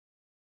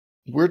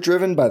We're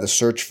driven by the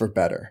search for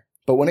better.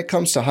 But when it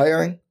comes to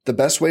hiring, the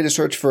best way to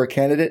search for a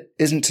candidate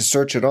isn't to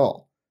search at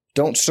all.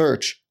 Don't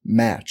search,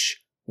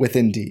 match with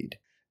Indeed.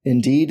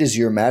 Indeed is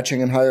your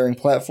matching and hiring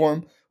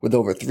platform with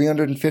over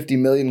 350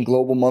 million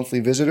global monthly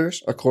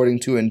visitors,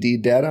 according to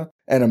Indeed data,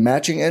 and a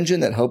matching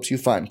engine that helps you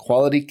find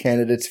quality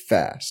candidates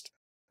fast.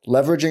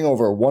 Leveraging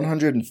over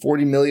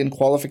 140 million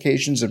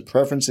qualifications and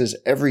preferences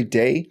every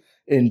day,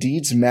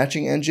 Indeed's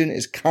matching engine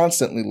is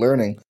constantly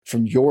learning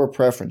from your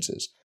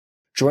preferences.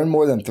 Join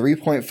more than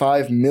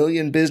 3.5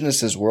 million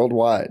businesses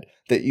worldwide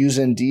that use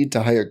Indeed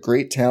to hire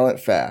great talent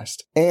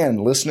fast.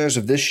 And listeners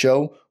of this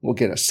show will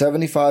get a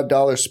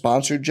 $75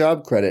 sponsored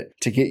job credit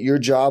to get your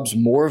jobs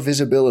more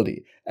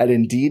visibility at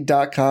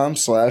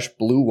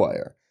Indeed.com/Blue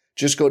Wire.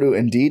 Just go to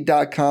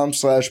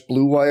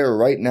Indeed.com/Blue Wire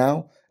right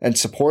now and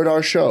support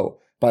our show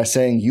by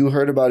saying you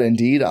heard about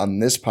Indeed on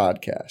this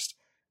podcast.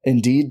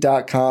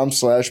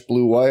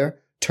 Indeed.com/Blue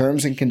Wire.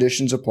 Terms and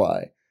conditions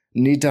apply.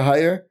 Need to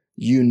hire?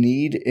 You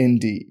need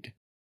Indeed.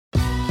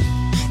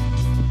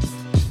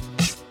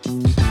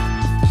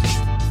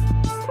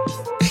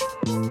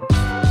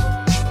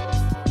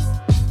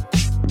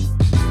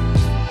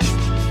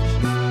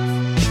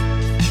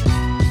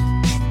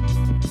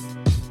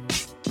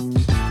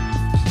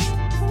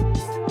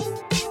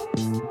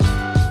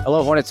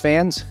 Hello, Hornets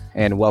fans,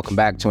 and welcome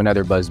back to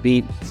another Buzz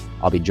Beat.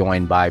 I'll be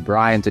joined by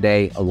Brian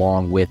today,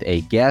 along with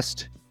a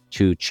guest,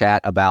 to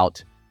chat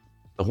about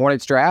the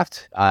Hornets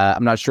draft.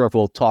 I'm not sure if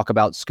we'll talk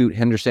about Scoot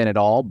Henderson at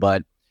all,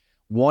 but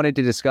wanted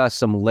to discuss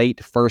some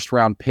late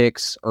first-round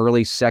picks,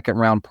 early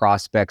second-round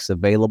prospects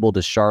available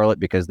to Charlotte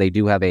because they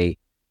do have a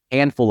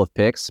handful of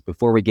picks.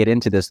 Before we get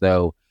into this,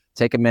 though,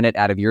 take a minute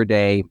out of your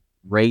day,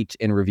 rate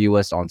and review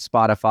us on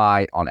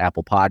Spotify, on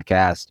Apple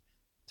Podcast.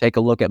 Take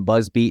a look at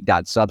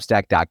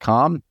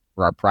buzzbeat.substack.com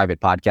for our private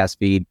podcast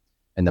feed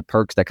and the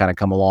perks that kind of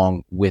come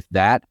along with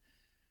that.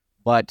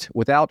 But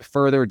without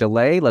further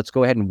delay, let's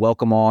go ahead and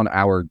welcome on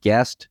our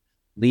guest,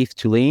 Leif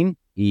Thulin.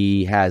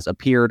 He has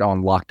appeared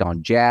on Locked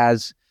On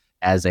Jazz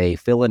as a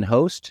fill-in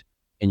host,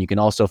 and you can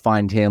also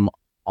find him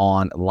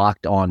on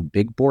Locked On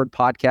Big Board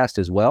podcast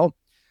as well.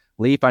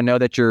 Leif, I know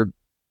that you're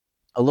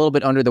a little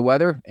bit under the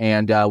weather,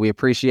 and we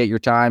appreciate your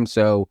time.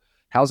 So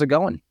how's it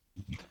going?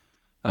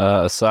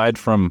 Aside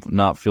from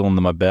not feeling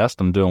my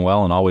best, I'm doing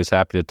well and always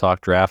happy to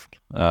talk draft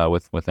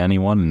with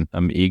anyone. And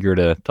I'm eager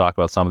to talk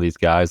about some of these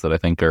guys that I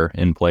think are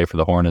in play for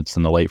the Hornets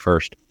in the late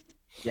first.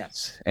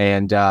 Yes,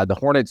 and the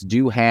Hornets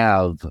do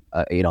have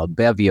a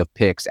bevy of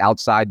picks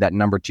outside that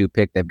number 2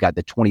 pick. They've got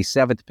the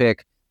 27th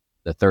pick,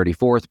 the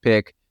 34th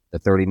pick, the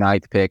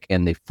 39th pick,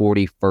 and the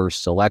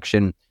 41st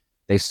selection.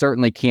 They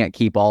certainly can't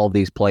keep all of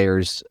these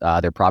players.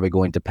 They're probably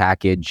going to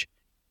package,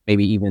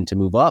 maybe even to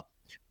move up,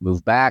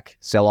 move back,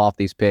 sell off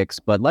these picks.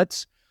 But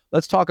let's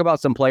talk about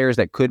some players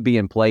that could be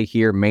in play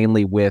here,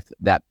 mainly with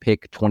that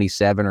pick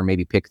 27 or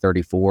maybe pick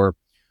 34.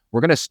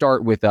 We're going to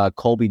start with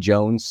Colby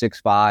Jones,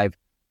 6'5",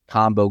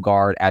 combo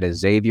guard at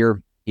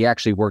Xavier. He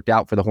actually worked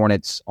out for the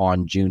Hornets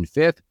on June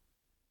 5th.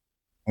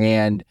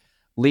 And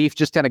Leif,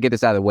 just kind of get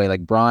this out of the way,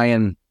 like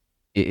Brian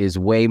is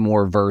way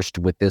more versed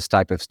with this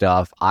type of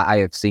stuff. I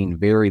have seen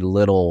very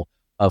little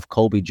of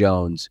Colby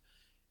Jones.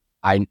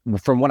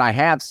 From what I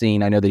have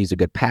seen, I know that he's a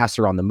good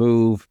passer on the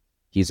move.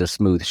 He's a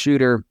smooth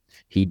shooter.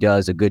 He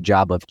does a good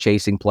job of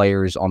chasing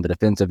players on the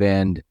defensive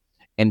end.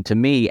 And to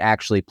me,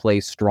 actually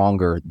plays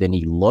stronger than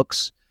he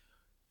looks.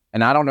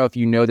 And I don't know if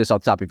you know this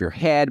off the top of your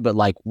head, but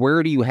like,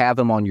 where do you have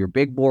him on your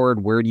big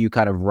board? Where do you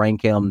kind of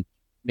rank him?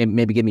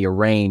 Maybe give me a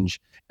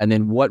range. And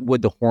then what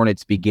would the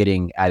Hornets be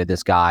getting out of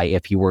this guy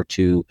if he were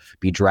to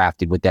be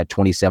drafted with that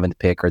 27th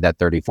pick or that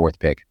 34th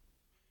pick?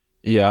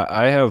 Yeah,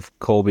 I have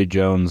Colby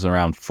Jones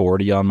around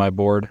 40 on my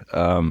board.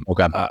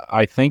 Okay.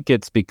 I think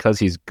it's because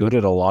he's good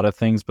at a lot of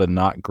things, but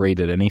not great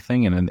at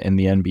anything. And in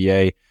the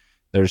NBA,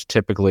 there's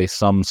typically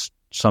some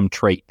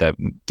trait that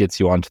gets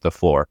you onto the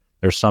floor.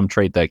 There's some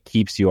trait that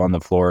keeps you on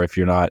the floor if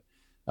you're not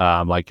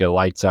like a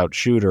lights out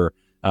shooter.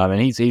 And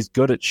he's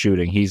good at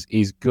shooting.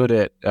 He's good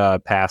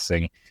at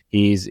passing.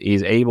 He's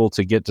able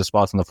to get to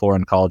spots on the floor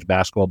in college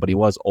basketball, but he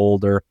was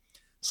older.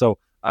 So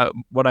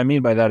what I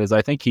mean by that is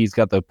I think he's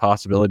got the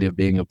possibility of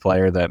being a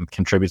player that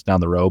contributes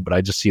down the road, but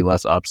I just see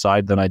less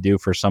upside than I do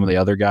for some of the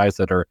other guys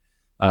that are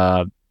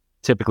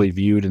typically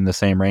viewed in the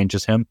same range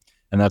as him.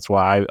 And that's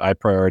why I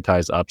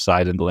prioritize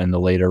upside in the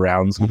later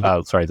rounds.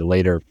 The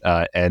later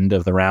end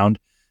of the round.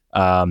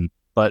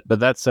 But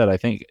that said, I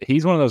think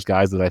he's one of those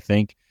guys that I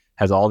think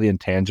has all the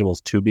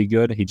intangibles to be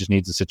good. He just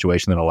needs a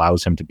situation that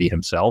allows him to be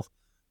himself.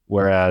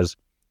 Whereas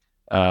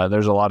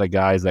there's a lot of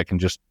guys that can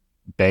just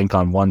bank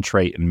on one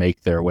trait and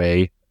make their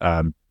way.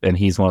 And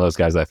he's one of those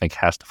guys that I think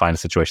has to find a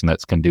situation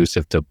that's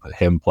conducive to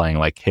him playing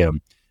like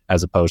him,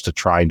 as opposed to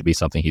trying to be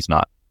something he's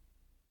not.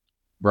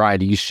 Brian,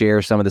 do you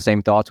share some of the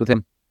same thoughts with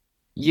him?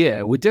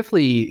 Yeah, we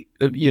definitely,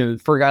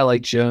 for a guy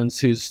like Jones,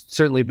 who's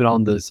certainly been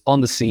on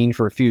the scene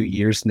for a few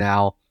years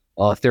now,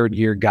 third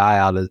year guy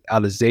out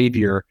of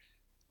Xavier.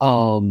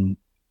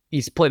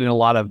 He's played in a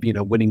lot of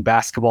winning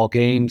basketball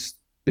games.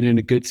 been in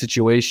a good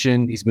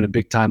situation. He's been a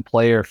big time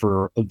player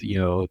for,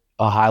 a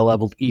high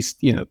level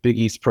East, Big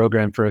East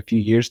program for a few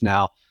years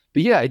now.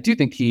 But yeah, I do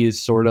think he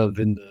is sort of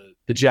in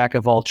the jack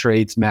of all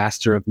trades,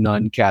 master of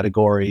none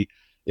category.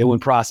 And when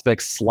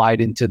prospects slide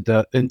into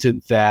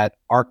that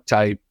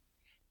archetype,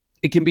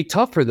 it can be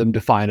tough for them to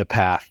find a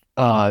path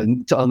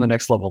on the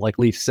next level. Like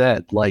Leaf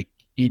said,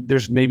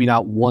 there's maybe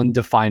not one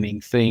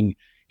defining thing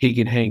he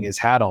can hang his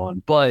hat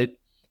on. But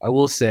I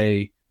will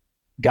say,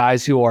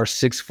 guys who are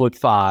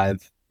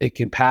 6'5", it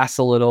can pass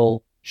a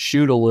little,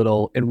 shoot a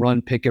little, and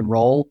run pick and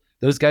roll.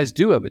 Those guys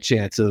do have a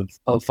chance of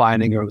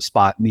finding a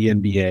spot in the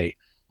NBA.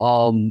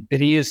 And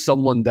he is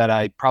someone that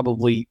I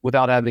probably,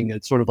 without having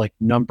a sort of like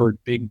numbered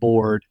big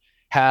board,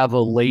 have a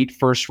late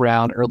first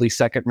round, early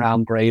second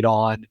round grade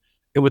on.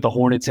 And with the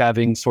Hornets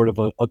having sort of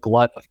a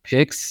glut of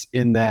picks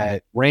in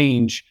that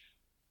range,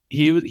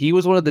 he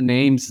was one of the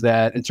names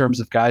that, in terms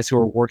of guys who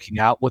are working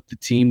out with the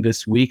team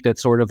this week, that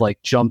sort of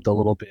like jumped a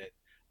little bit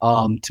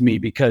to me,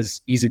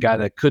 because he's a guy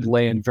that could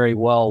land very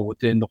well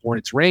within the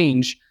Hornets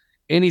range.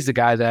 And he's a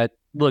guy that,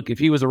 look, if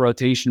he was a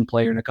rotation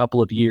player in a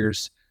couple of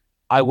years,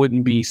 I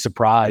wouldn't be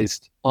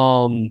surprised.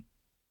 Some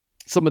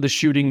of the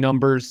shooting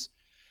numbers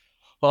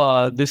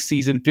this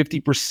season,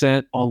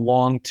 50% on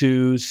long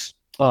twos,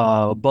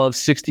 above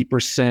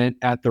 60%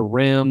 at the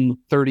rim,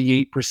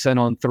 38%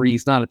 on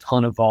threes, not a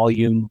ton of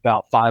volume,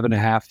 about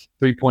 5.5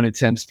 3-point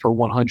attempts per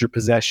 100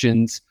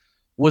 possessions.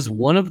 Was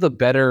one of the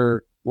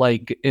better,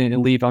 and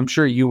Leaf, I'm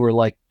sure you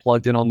were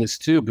plugged in on this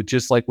too, but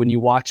just when you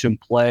watch him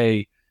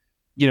play,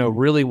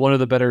 really one of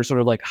the better sort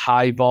of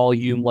high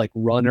volume,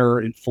 runner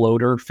and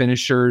floater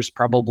finishers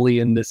probably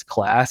in this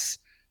class.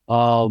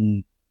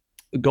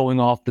 Going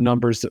off the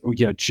numbers,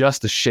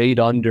 just a shade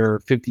under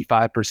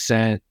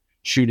 55%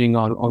 shooting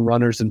on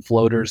runners and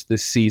floaters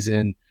this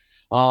season.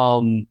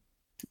 And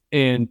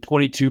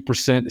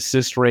 22%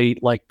 assist rate,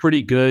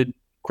 pretty good,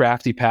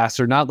 crafty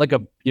passer, not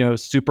a,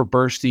 super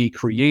bursty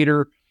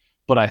creator,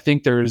 but I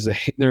think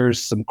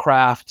there's some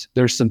craft,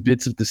 there's some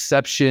bits of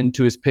deception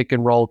to his pick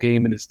and roll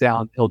game and his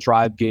downhill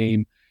drive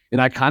game.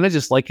 And I kind of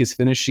just like his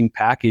finishing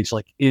package,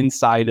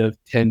 inside of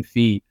 10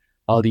 feet.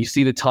 You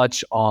see the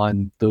touch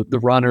on the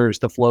runners,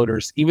 the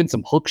floaters, even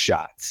some hook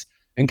shots,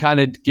 and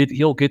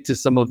he'll get to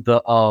some of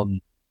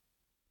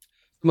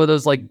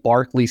those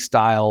Barkley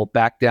style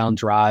back down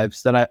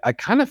drives that I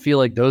kind of feel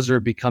like those are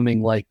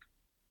becoming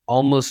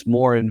almost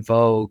more in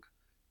vogue.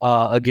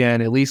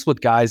 Again, at least with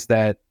guys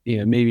that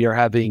maybe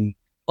are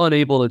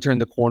unable to turn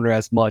the corner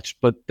as much,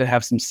 but they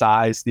have some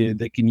size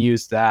that can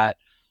use that.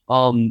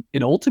 And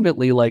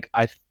ultimately,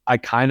 I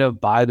kind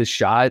of buy the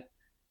shot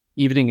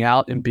evening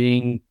out and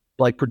being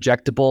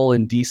projectable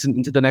and decent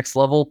into the next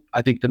level.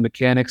 I think the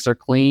mechanics are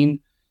clean,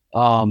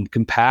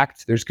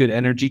 compact. There's good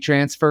energy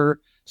transfer.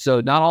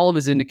 So not all of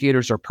his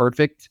indicators are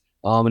perfect.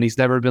 And he's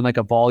never been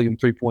a volume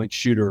 3-point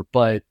shooter,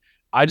 but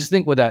I just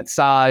think with that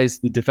size,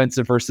 the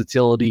defensive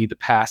versatility, the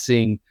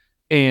passing,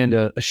 and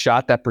a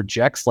shot that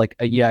projects,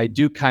 I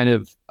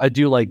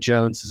do like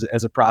Jones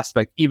as a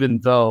prospect, even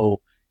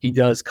though he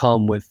does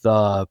come with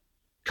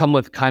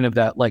kind of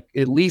that,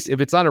 at least if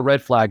it's not a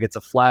red flag, it's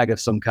a flag of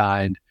some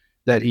kind,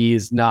 that he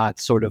is not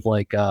sort of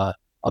a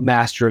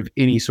master of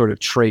any sort of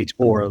trait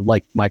or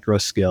micro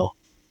skill.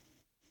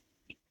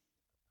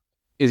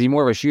 Is he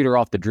more of a shooter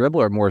off the dribble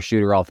or more a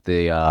shooter off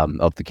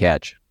the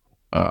catch?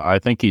 I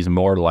think he's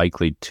more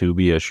likely to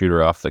be a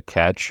shooter off the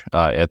catch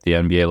at the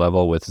NBA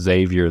level. With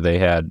Xavier, they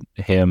had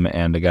him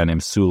and a guy named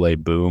Sule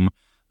Boom,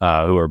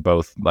 who are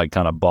both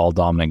kind of ball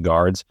dominant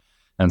guards,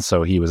 and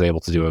so he was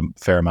able to do a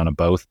fair amount of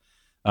both.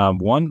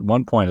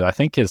 One point, I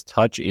think his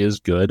touch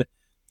is good,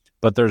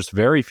 but there's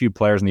very few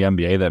players in the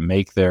NBA that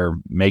make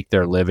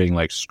their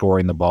living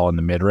scoring the ball in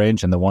the mid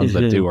range, and the ones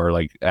that do are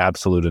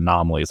absolute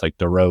anomalies, like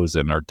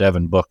DeRozan or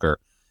Devin Booker.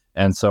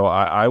 And so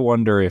I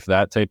wonder if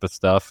that type of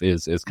stuff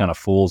is kind of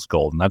fool's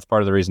gold. And that's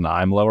part of the reason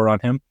I'm lower on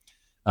him,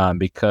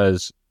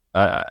 because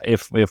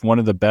if one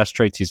of the best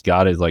traits he's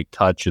got is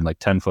touch and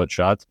 10-foot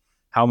shots,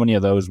 how many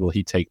of those will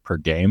he take per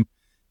game?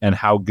 And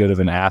how good of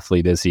an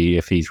athlete is he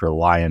if he's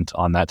reliant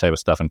on that type of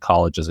stuff in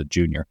college as a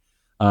junior?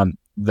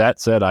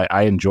 That said,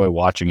 I enjoy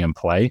watching him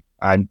play.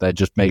 That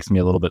just makes me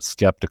a little bit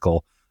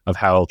skeptical of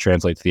how he'll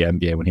translate to the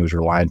NBA when he was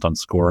reliant on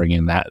scoring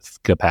in that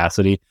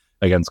capacity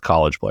against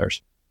college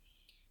players.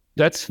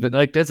 That's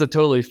a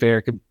totally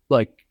fair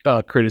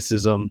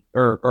criticism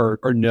or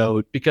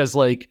note, because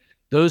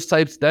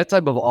that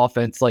type of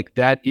offense,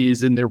 that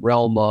is in the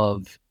realm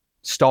of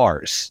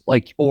stars, a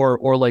guy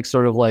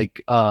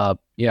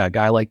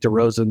like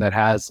DeRozan that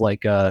has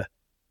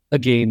a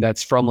game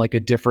that's from a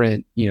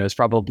different, it's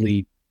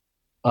probably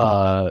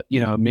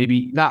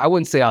maybe not, I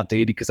wouldn't say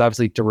outdated, because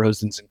obviously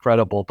DeRozan's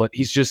incredible, but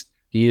he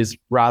is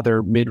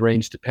rather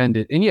mid-range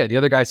dependent. And yeah, the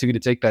other guys who get to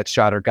take that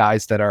shot are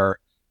guys that are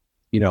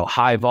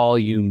high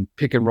volume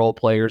pick and roll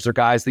players, or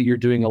guys that you're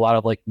doing a lot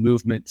of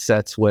movement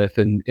sets with.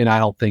 And I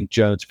don't think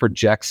Jones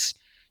projects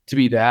to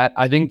be that.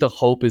 I think the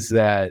hope is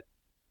that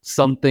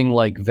something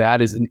like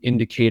that is an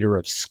indicator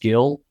of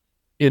skill.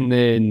 And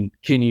then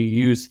can you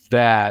use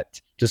that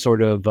to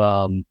sort of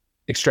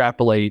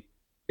extrapolate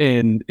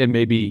and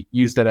maybe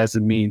use that as a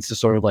means to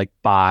sort of like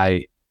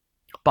buy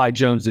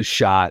Jones's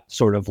shot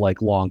sort of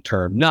like long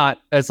term, not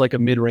as like a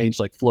mid-range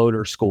like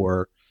floater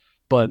scorer,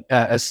 but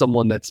as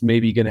someone that's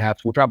maybe going to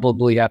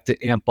probably have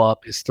to amp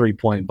up his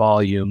 3-point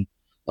volume,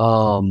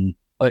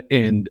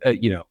 and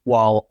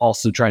while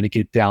also trying to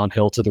get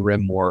downhill to the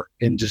rim more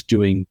and just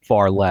doing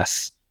far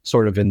less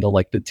sort of in the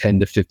like the 10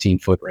 to 15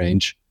 foot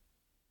range.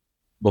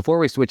 Before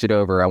we switch it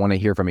over, I want to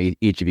hear from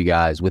each of you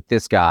guys. With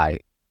this guy,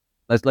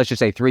 let's just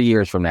say 3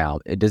 years from now,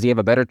 does he have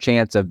a better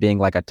chance of being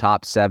like a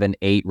top 7,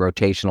 8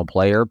 rotational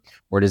player,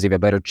 or does he have a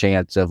better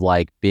chance of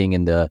like being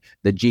in the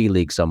G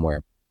League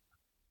somewhere?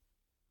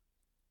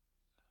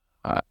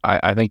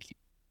 I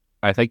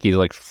think he's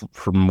like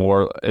for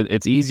more.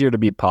 It's easier to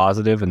be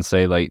positive and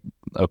say like,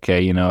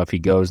 okay, if he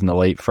goes in the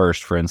late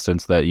first, for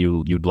instance, that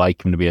you'd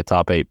like him to be a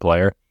top 8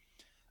 player.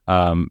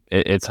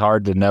 It's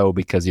hard to know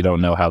because you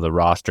don't know how the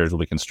rosters will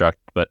be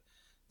constructed. But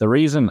the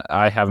reason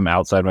I have him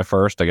outside my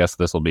first, I guess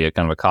this will be a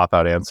kind of a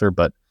cop-out answer,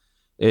 but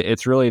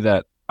it's really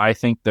that I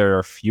think there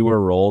are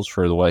fewer roles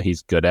for what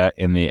he's good at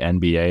in the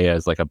NBA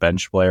as like a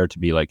bench player to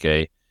be like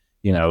a,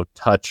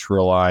 touch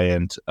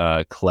reliant,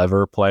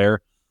 clever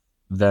player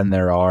than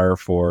there are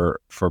for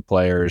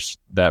players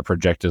that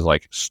project as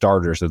like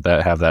starters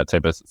that have that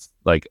type of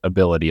like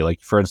ability.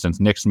 Like for instance,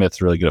 Nick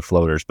Smith's really good at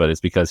floaters, but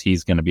it's because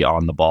he's going to be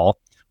on the ball.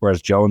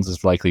 Whereas Jones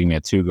is likely going to be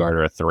a 2 guard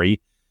or a 3.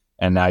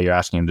 And now you're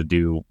asking him to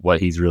do what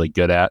he's really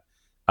good at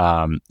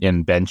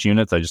in bench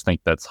units. I just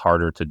think that's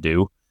harder to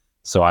do.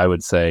 So I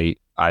would say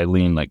I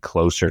lean like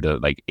closer to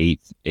like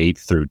 8th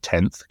through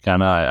 10th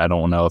kind of. I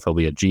don't know if he'll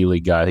be a G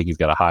League guy. I think he's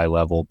got a high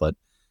level, but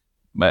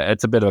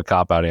it's a bit of a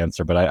cop-out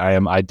answer. But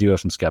I do have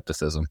some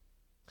skepticism.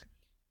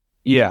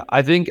 Yeah,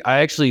 I think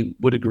I actually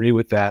would agree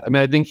with that. I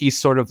mean, I think he's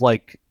sort of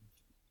like,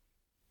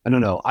 I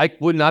don't know. I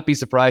would not be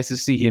surprised to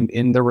see him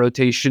in the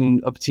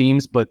rotation of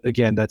teams, but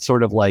again, that's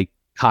sort of like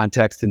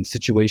context and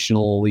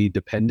situationally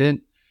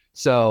dependent.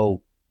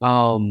 So,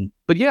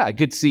 but yeah, I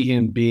could see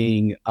him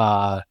being,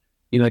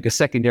 like a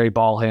secondary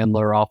ball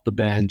handler off the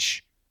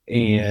bench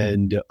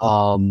and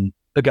a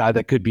guy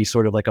that could be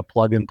sort of like a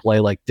plug and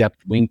play, like depth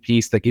wing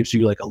piece that gives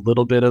you like a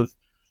little bit of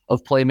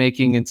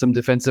playmaking and some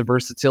defensive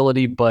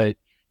versatility. But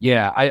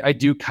yeah, I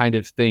do kind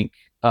of think,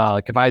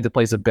 like if I had to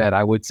place a bet,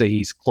 I would say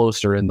he's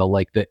closer in the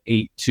like the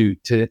 8 to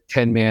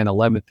 10 man,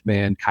 11th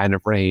man kind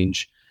of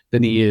range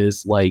than he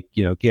is like,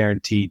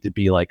 guaranteed to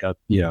be like a,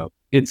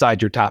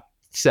 inside your top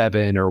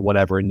 7 or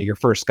whatever. And your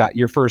first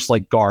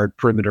like guard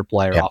perimeter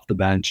player off the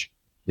bench.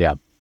 Yeah.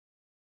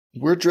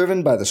 We're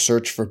driven by the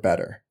search for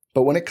better.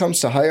 But when it comes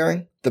to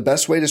hiring, the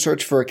best way to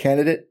search for a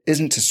candidate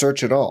isn't to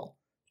search at all.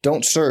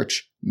 Don't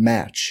search,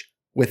 match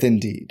with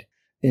Indeed.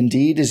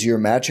 Indeed is your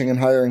matching and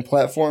hiring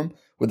platform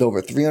with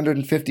over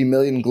 350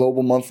 million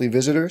global monthly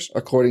visitors,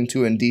 according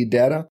to Indeed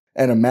data,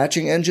 and a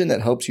matching engine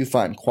that helps you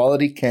find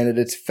quality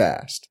candidates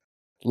fast.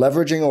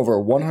 Leveraging over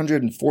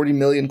 140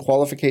 million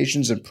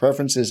qualifications and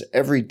preferences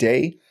every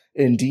day,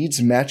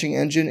 Indeed's matching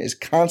engine is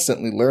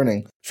constantly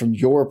learning from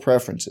your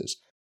preferences.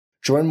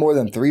 Join more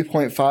than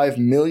 3.5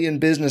 million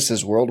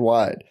businesses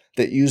worldwide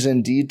that use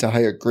Indeed to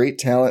hire great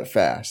talent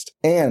fast.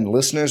 And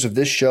listeners of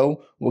this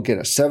show will get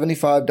a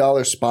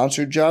 $75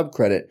 sponsored job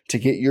credit to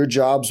get your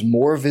jobs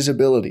more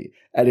visibility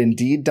at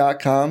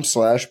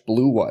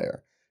Indeed.com/Blue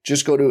Wire.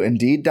 Just go to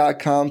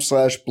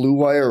Indeed.com/Blue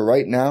Wire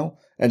right now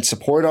and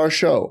support our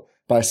show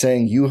by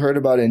saying you heard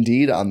about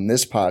Indeed on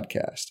this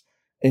podcast.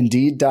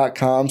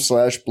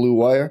 Indeed.com/Blue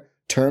Wire.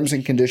 Terms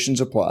and conditions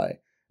apply.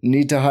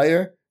 Need to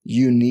hire?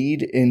 You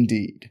need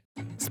Indeed.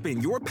 Spin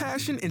your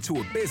passion into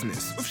a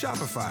business with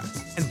Shopify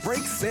and break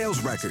sales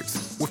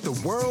records with the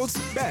world's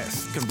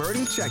best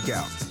converting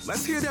checkout.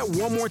 Let's hear that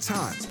one more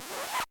time.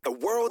 The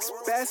world's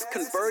best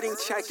converting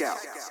checkout.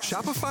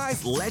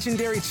 Shopify's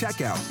legendary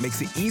checkout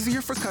makes it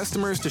easier for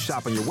customers to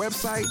shop on your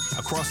website,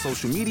 across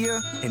social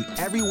media, and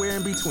everywhere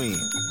in between.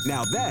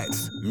 Now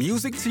that's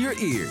music to your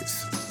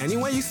ears. Any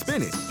way you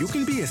spin it, you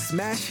can be a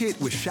smash hit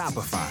with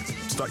Shopify.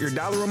 Start your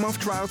 $1 a month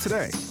trial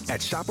today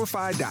at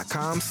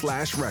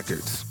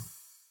shopify.com/records.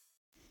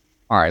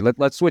 All right,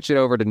 let's switch it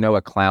over to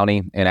Noah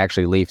Clowney. And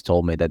actually, Leaf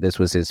told me that this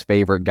was his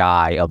favorite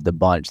guy of the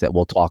bunch that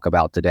we'll talk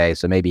about today.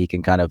 So maybe he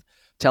can kind of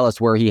tell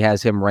us where he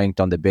has him ranked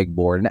on the big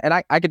board. And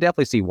I could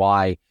definitely see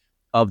why,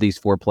 of these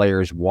 4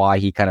 players, why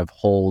he kind of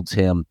holds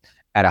him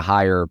at a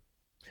higher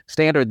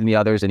standard than the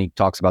others. And he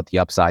talks about the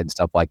upside and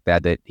stuff like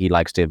that he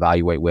likes to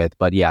evaluate with.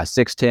 But yeah,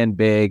 6'10",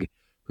 big,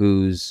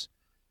 who's,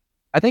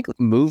 I think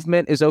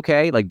movement is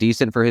okay, like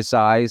decent for his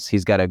size.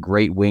 He's got a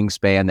great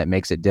wingspan that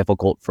makes it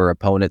difficult for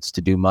opponents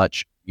to do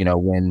much,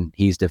 when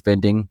he's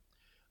defending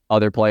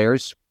other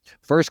players.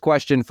 First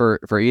question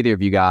for either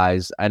of you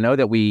guys. I know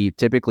that we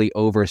typically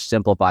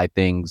oversimplify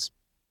things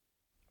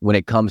when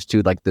it comes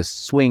to like the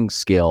swing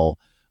skill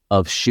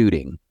of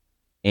shooting.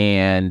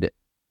 And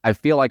I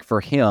feel like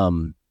for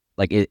him,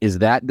 like, is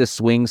that the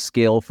swing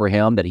skill for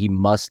him that he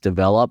must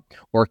develop?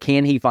 Or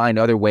can he find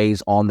other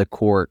ways on the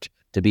court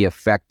to be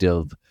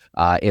effective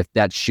if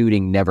that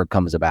shooting never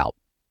comes about?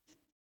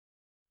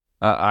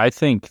 I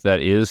think that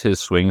is his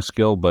swing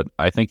skill, but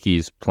I think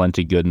he's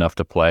plenty good enough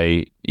to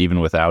play even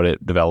without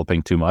it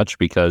developing too much,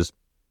 because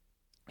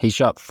he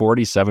shot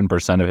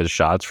 47% of his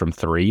shots from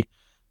three.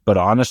 But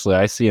honestly,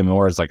 I see him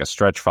more as like a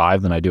stretch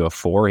five than I do a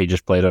four. He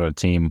just played on a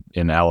team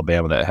in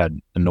Alabama that had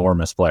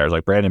enormous players.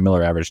 Like Brandon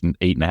Miller averaged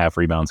 8.5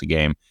 rebounds a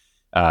game.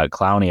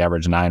 Clowney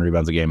averaged 9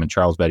 rebounds a game, and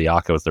Charles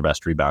Bediako was their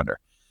best rebounder.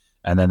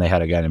 And then they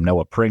had a guy named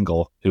Noah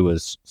Pringle, who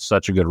was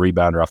such a good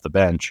rebounder off the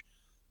bench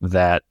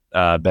that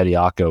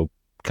Bediako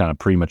kind of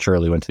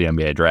prematurely went to the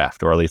NBA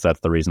draft, or at least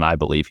that's the reason I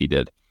believe he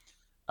did.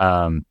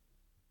 The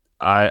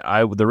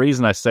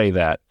reason I say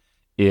that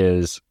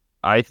is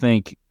I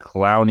think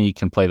Clowney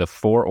can play the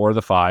 4 or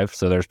the 5,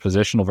 so there's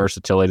positional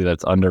versatility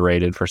that's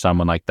underrated for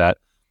someone like that.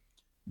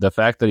 The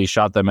fact that he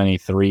shot that many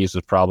threes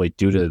was probably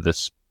due to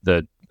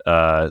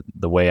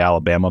the way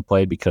Alabama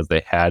played, because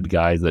they had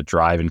guys that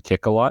drive and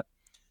kick a lot,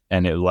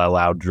 and it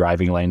allowed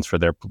driving lanes for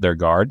their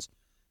guards.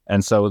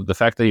 And so the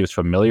fact that he was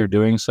familiar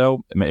doing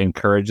so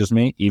encourages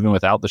me. Even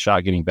without the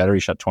shot getting better, he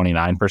shot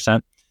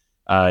 29%.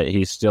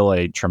 He's still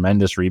a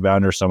tremendous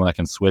rebounder, someone that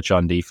can switch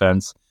on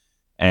defense,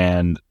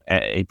 and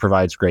he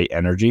provides great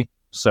energy.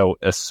 So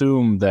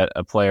assume that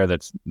a player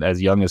that's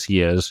as young as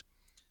he is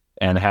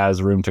and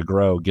has room to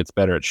grow gets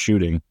better at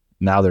shooting.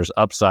 Now there's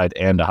upside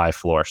and a high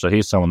floor. So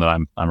he's someone that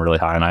I'm really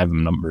high on. I have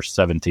him number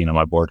 17 on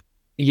my board.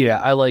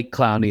 Yeah, I like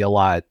Clowney a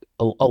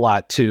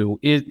lot too.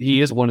 He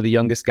is one of the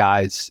youngest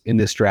guys in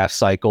this draft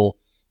cycle,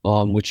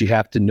 which you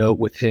have to note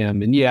with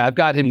him. And yeah, I've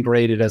got him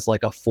graded as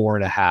like a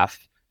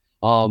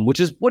 4.5, which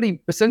is what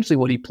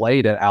he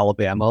played at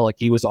Alabama. Like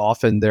he was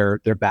often their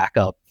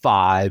backup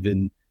 5,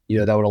 and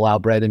that would allow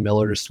Brandon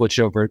Miller to switch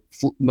over,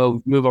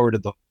 move over to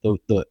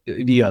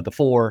the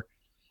 4.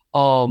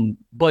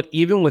 But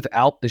even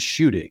without the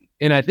shooting,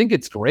 and I think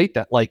it's great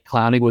that like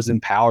Clowney was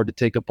empowered to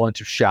take a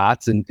bunch of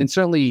shots, and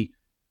certainly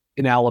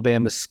in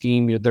Alabama's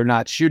scheme, they're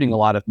not shooting a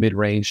lot of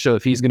mid-range. So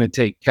if he's going to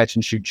take catch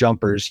and shoot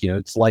jumpers,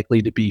 it's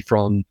likely to be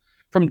from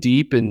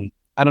deep. And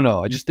I don't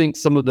know, I just think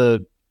some of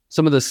the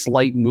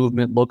slight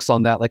movement looks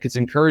on that, like it's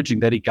encouraging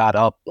that he got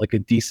up like a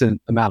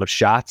decent amount of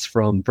shots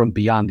from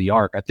beyond the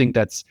arc. I think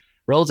that's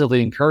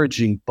relatively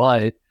encouraging,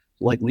 but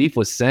like Leaf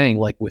was saying,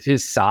 like with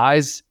his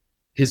size,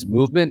 his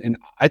movement, and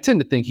I tend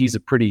to think he's a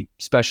pretty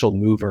special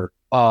mover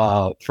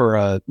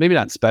maybe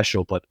not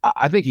special, but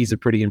I think he's a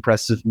pretty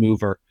impressive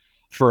mover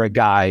for a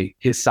guy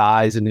his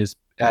size and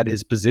at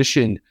his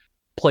position.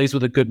 Plays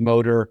with a good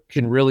motor,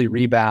 can really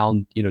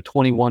rebound,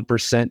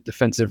 21%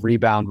 defensive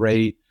rebound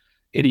rate.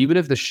 And even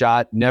if the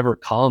shot never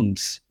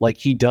comes, like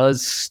he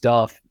does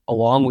stuff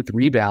along with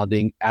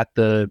rebounding at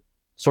the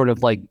sort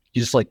of like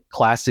just like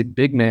classic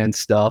big man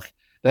stuff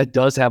that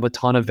does have a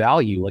ton of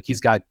value. Like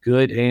he's got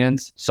good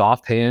hands,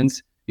 soft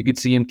hands. You could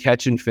see him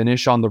catch and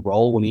finish on the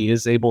roll when he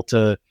is able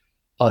to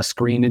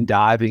screen and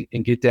dive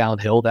and get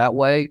downhill that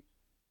way.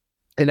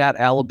 And at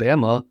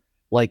Alabama,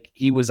 like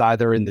he was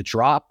either in the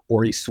drop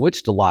or he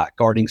switched a lot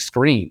guarding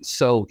screens.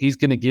 So he's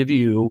going to give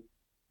you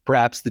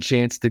perhaps the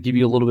chance to give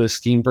you a little bit of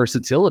scheme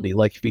versatility.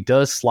 Like if he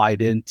does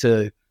slide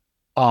into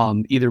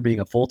either being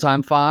a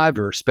full-time 5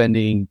 or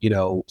spending,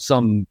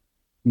 some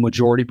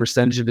majority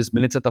percentage of his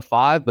minutes at the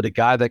 5, but a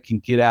guy that can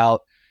get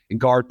out and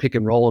guard pick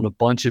and roll in a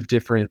bunch of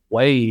different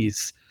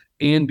ways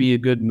and be a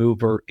good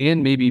mover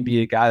and maybe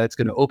be a guy that's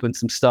going to open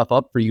some stuff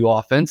up for you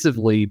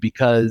offensively,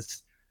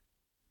 because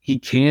he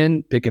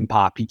can pick and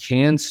pop, he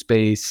can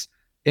space.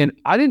 And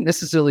I didn't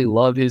necessarily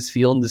love his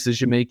field and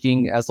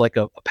decision-making as like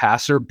a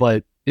passer,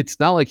 but it's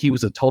not like he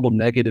was a total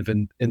negative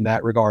in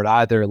that regard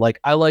either. Like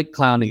I like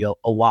Clowney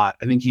a lot.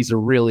 I think he's a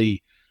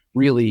really,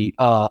 really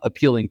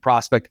appealing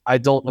prospect. I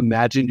don't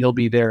imagine he'll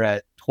be there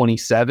at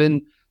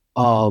 27.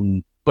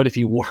 But if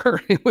he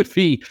were, it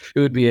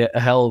would be a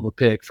hell of a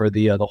pick for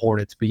the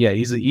Hornets. But yeah,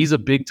 he's a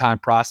big time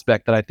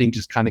prospect that I think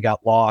just kind of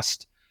got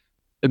lost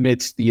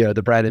amidst the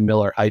Brandon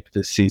Miller hype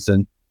this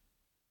season.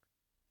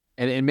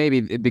 And maybe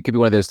it could be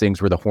one of those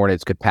things where the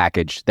Hornets could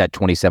package that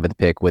 27th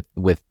pick with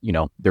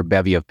their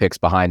bevy of picks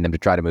behind them to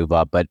try to move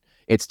up, but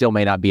it still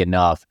may not be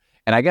enough.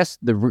 And I guess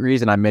the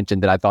reason I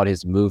mentioned that I thought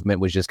his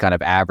movement was just kind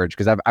of average,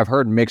 because I've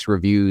heard mixed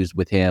reviews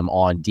with him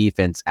on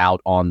defense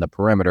out on the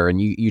perimeter.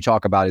 And you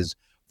talk about his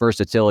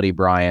versatility,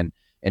 Brian,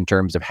 in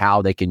terms of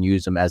how they can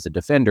use him as a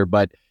defender.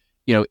 But,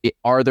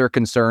 are there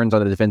concerns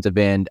on the defensive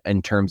end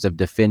in terms of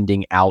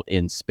defending out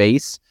in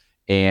space?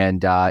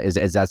 And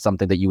is that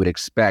something that you would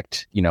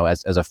expect,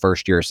 as a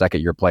first year or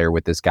second year player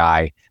with this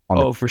guy?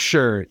 For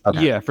sure.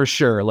 Okay. Yeah, for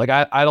sure. Like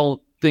I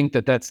don't think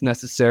that's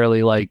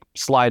necessarily like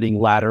sliding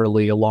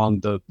laterally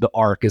along the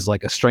arc is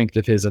like a strength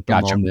of his at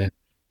the moment.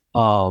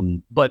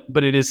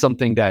 But it is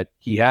something that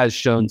he has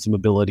shown some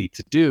ability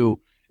to do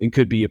and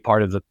could be a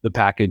part of the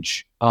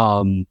package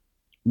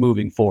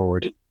moving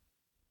forward.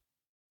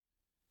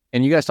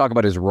 And you guys talk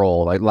about his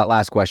role. Like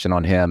last question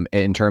on him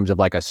in terms of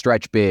like a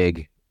stretch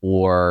big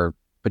or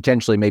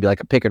potentially maybe like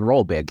a pick and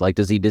roll big. Like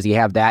does he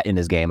have that in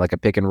his game, like a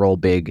pick and roll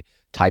big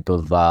type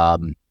of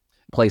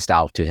play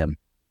style to him?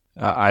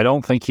 I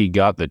don't think he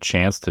got the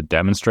chance to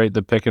demonstrate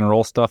the pick and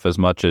roll stuff as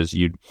much as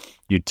you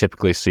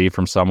typically see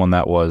from someone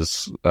that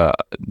was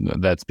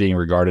that's being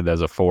regarded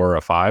as a 4 or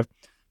a 5.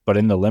 But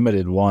in the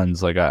limited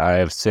ones, like I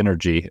have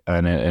synergy,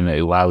 and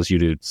it allows you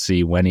to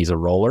see when he's a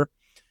roller.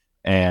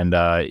 And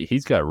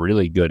he's got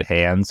really good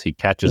hands. He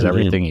catches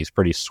everything. He's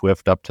pretty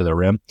swift up to the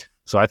rim.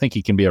 So I think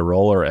he can be a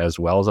roller as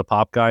well as a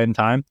pop guy in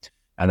time.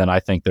 And then I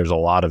think there's a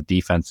lot of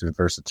defensive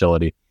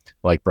versatility,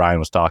 like Brian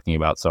was talking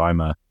about. So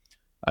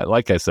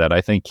like I said,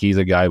 I think he's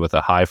a guy with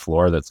a high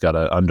floor that's got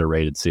an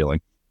underrated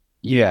ceiling.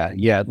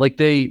 Yeah. Like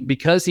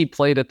because he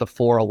played at the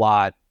 4 a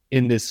lot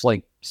in this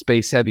like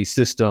space heavy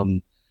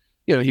system,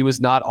 you know, he was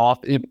not off.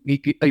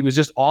 He was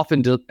just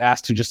often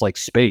asked to just like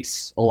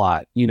space a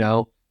lot, you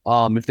know,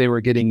 if they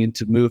were getting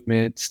into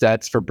movement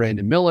sets for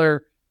Brandon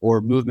Miller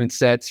or movement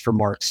sets for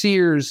Mark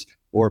Sears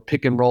or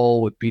pick and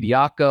roll with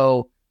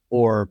Bediako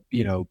or,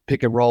 you know,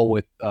 pick and roll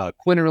with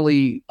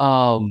Quinterly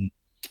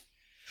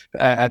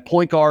at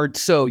point guard.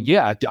 So,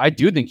 yeah, I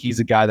do think he's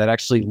a guy that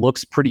actually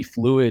looks pretty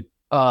fluid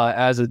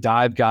as a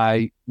dive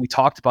guy. We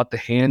talked about the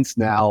hands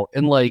now.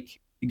 And, like,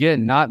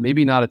 again,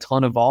 maybe not a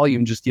ton of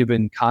volume just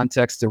given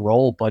context to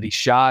roll, but he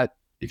shot,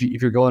 if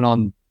you're going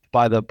on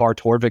by the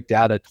Bartorvik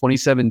data,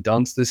 27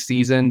 dunks this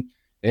season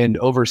and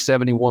over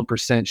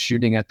 71%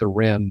 shooting at the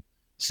rim.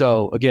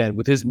 So, again,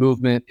 with his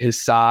movement, his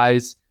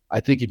size, I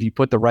think if you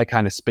put the right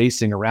kind of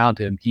spacing around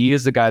him, he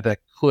is a guy that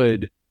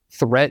could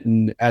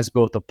threaten as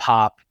both a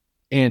pop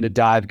and a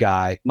dive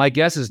guy. My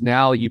guess is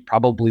now you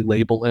probably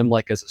label him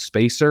like as a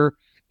spacer,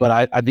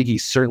 but I think he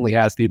certainly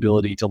has the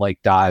ability to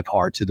like dive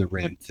hard to the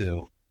rim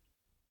too.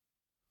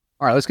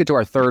 All right, let's get to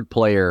our third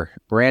player.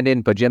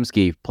 Brandon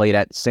Podziemski played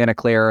at Santa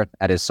Clara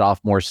at his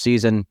sophomore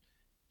season.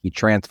 He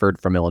transferred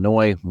from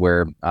Illinois,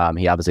 where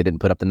he obviously didn't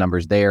put up the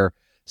numbers there.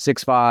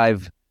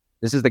 6'5".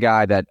 This is the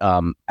guy that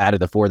out of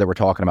the 4 that we're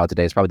talking about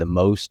today is probably the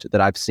most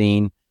that I've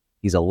seen.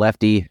 He's a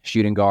lefty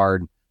shooting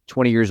guard,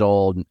 20 years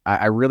old.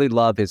 I really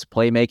love his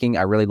playmaking.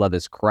 I really love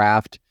his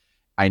craft.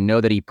 I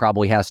know that he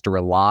probably has to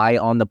rely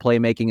on the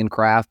playmaking and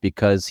craft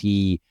because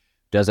he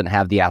doesn't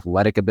have the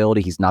athletic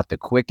ability. He's not the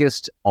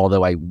quickest,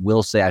 although I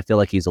will say I feel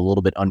like he's a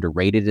little bit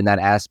underrated in that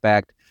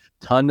aspect.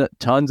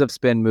 Tons of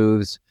spin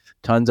moves,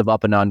 tons of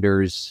up and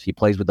unders. He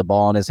plays with the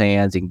ball in his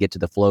hands. He can get to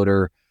the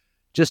floater.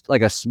 Just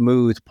like a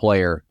smooth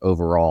player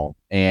overall.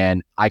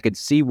 And I could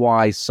see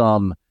why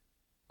some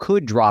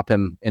could drop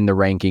him in the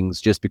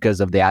rankings just because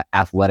of the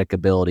athletic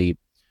ability.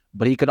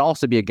 But he could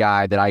also be a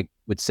guy that I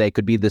would say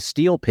could be the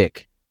steal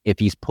pick if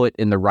he's put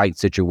in the right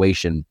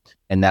situation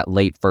in that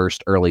late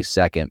first, early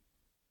second.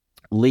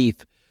 Leaf,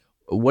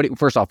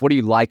 first off, what do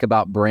you like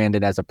about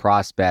Brandon as a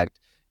prospect?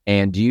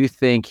 And do you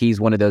think he's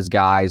one of those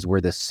guys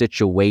where the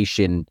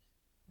situation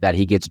that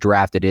he gets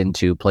drafted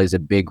into plays a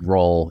big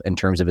role in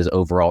terms of his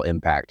overall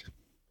impact?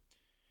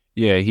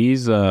 Yeah,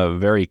 he's a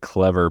very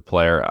clever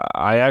player.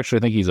 I actually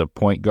think he's a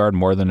point guard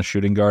more than a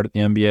shooting guard at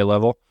the NBA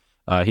level.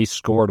 He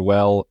scored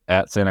well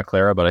at Santa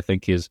Clara, but I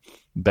think his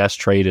best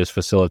trait is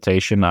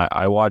facilitation.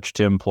 I watched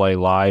him play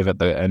live at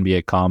the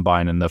NBA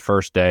Combine, and the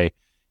first day,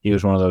 he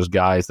was one of those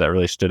guys that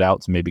really stood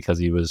out to me because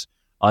he was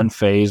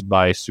unfazed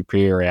by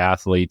superior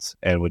athletes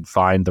and would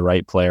find the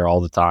right player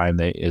all the time.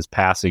 His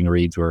passing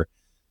reads were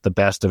the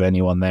best of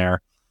anyone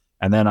there.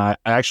 And then I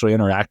actually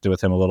interacted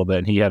with him a little bit,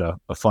 and he had a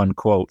fun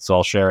quote, so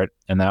I'll share it.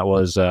 And that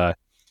was,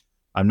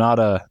 I'm not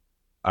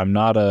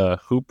a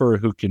hooper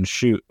who can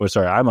shoot. Or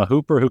sorry, I'm a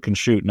hooper who can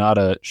shoot, not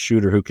a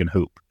shooter who can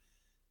hoop.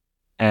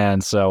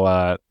 And so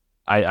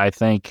I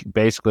think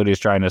basically what he's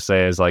trying to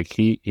say is like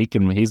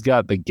he's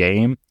got the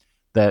game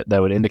that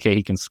would indicate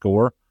he can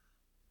score,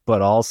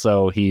 but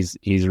also he's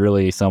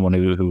really someone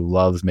who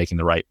loves making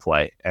the right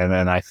play. And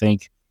then I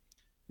think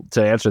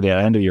to answer the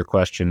end of your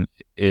question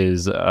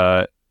is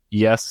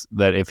yes,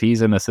 that if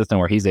he's in a system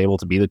where he's able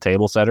to be the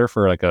table setter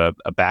for like a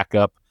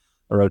backup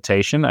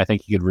rotation, I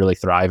think he could really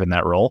thrive in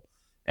that role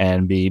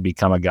and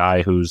become a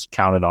guy who's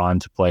counted on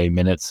to play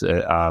minutes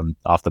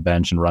off the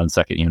bench and run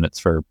second units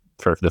for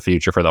the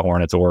future for the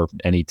Hornets or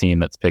any team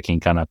that's picking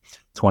kind of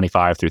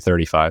 25 through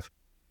 35.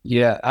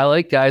 Yeah, I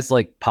like guys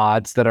like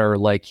Pods that are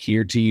like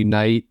here to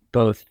unite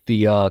both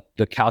the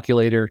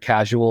calculator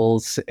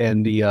casuals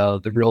and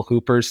the real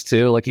hoopers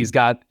too. Like he's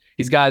got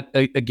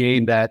a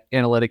game that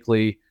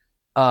analytically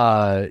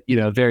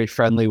very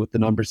friendly with the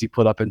numbers he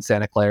put up in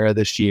Santa Clara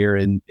this year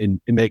and in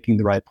making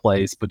the right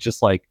plays, but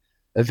just like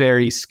a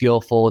very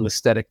skillful and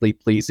aesthetically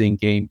pleasing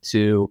game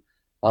too.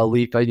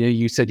 Leaf, I know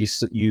you said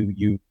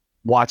you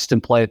watched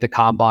him play at the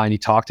Combine. You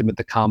talked to him at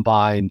the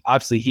Combine.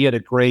 Obviously, he had a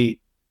great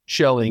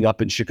showing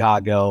up in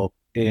Chicago,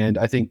 and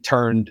I think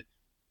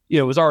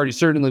was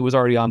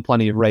already on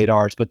plenty of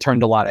radars, but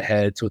turned a lot of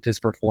heads with his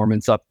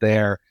performance up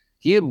there.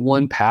 He had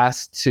one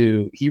pass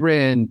he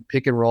ran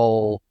pick and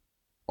roll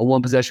a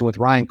one possession with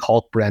Ryan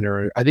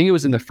Kalkbrenner. I think it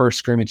was in the first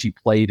scrimmage he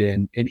played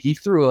in, and he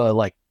threw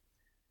a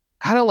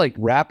kind of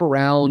wrap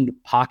around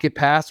pocket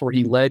pass where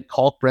he led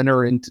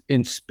Kalkbrenner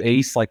in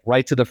space, like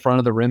right to the front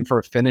of the rim for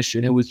a finish.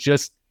 And it was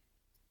just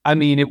I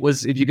mean, it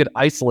was, if you could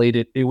isolate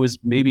it, it was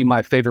maybe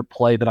my favorite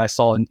play that I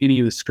saw in any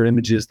of the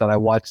scrimmages that I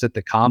watched at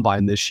the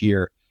Combine this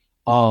year.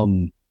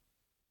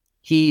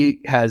 He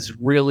has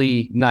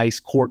really nice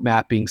court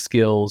mapping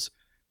skills,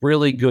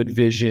 really good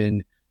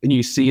vision, and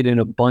you see it in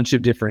a bunch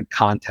of different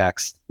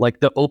contexts,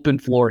 like the open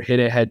floor hit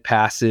ahead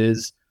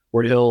passes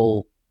where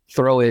he'll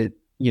throw it,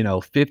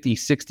 50,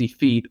 60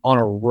 feet on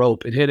a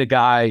rope and hit a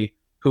guy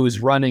who's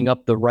running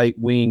up the right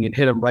wing and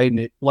hit him right in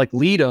it, like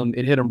lead him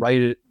and hit him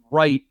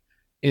right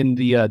in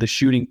the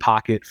shooting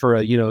pocket for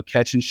a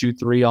catch and shoot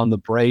three on the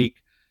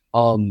break.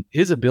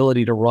 His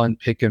ability to run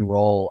pick and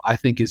roll, I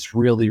think, is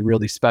really,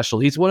 really special.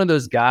 He's one of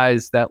those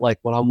guys that, like,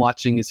 when I'm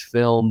watching his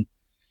film,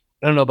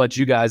 I don't know about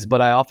you guys, but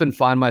I often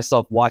find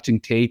myself watching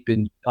tape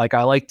and, like,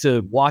 I like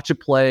to watch a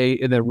play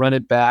and then run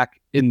it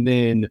back and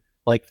then,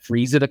 like,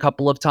 freeze it a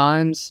couple of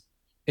times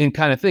and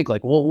kind of think,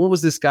 like, well, what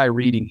was this guy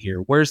reading here?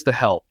 Where's the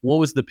help? What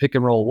was the pick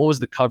and roll? What was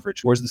the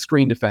coverage? Where's the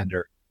screen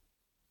defender?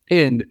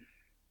 And,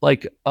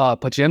 like,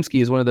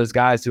 Podziemski is one of those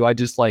guys who I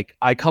just, like,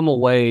 I come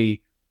away,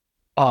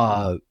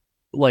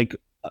 like,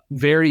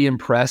 very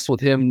impressed with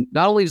him.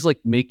 Not only is, like,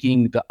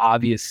 making the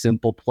obvious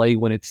simple play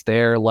when it's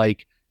there,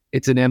 like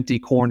it's an empty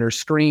corner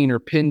screen or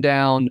pin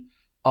down,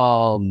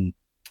 and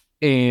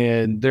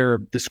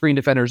the screen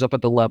defender's up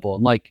at the level,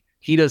 and, like,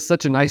 he does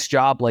such a nice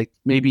job, like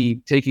maybe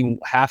taking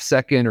half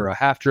second or a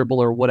half dribble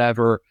or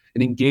whatever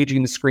and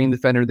engaging the screen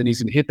defender. Then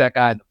he's gonna hit that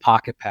guy in the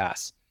pocket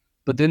pass.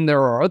 But then there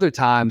are other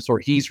times where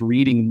he's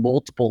reading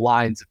multiple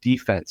lines of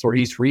defense, or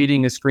he's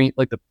reading a screen,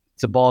 like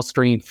it's a ball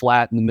screen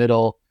flat in the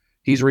middle.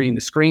 He's reading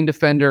the screen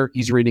defender.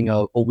 He's reading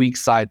a weak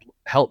side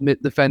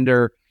helmet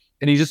defender,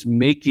 and he's just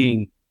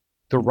making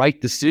the right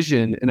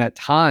decision. And at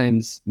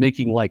times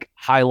making, like,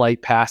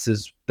 highlight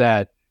passes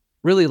that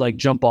really, like,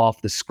 jump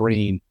off the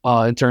screen,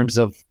 in terms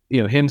of,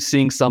 him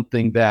seeing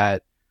something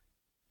that,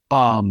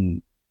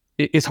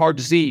 it's hard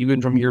to see even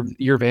from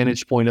your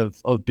vantage point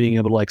of being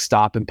able to, like,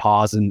 stop and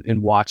pause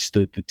and watch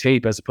the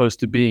tape, as opposed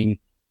to being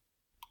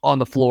on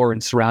the floor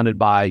and surrounded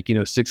by,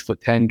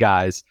 6'10"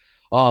 guys.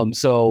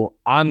 So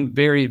I'm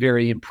very,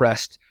 very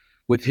impressed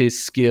with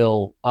his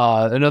skill.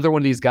 Another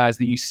one of these guys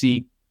that you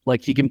see,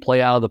 like, he can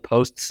play out of the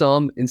post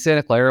some, and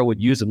Santa Clara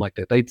would use him like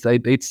that.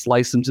 They'd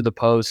slice him to the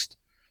post,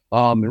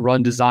 and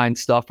run design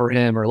stuff for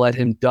him, or let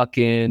him duck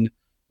in.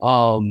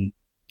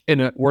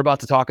 And we're about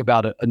to talk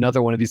about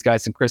another one of these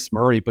guys in Chris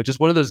Murray, but just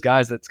one of those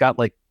guys that's got,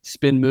 like,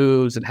 spin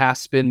moves and half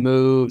spin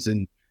moves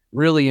and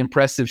really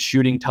impressive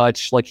shooting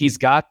touch. Like, he's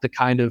got the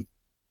kind of,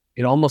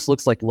 it almost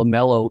looks like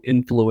LaMelo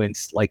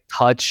influence, like,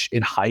 touch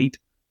and height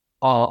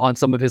on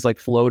some of his, like,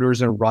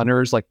 floaters and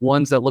runners, like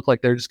ones that look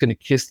like they're just going to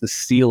kiss the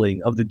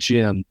ceiling of the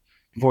gym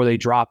before they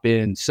drop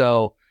in.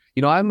 So,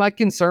 I have my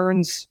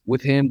concerns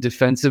with him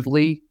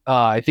defensively.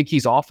 I think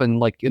he's often,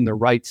 like, in the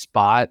right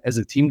spot as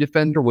a team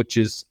defender, which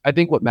is, I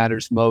think, what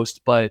matters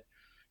most. But,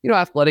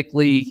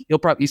 athletically,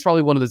 he's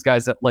probably one of those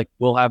guys that, like,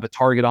 will have a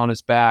target on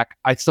his back.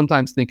 I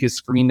sometimes think his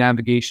screen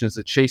navigation as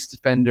a chase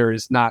defender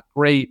is not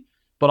great,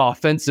 but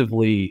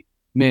offensively,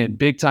 man,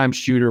 big time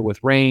shooter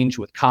with range,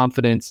 with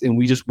confidence. And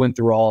we just went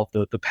through all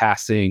of the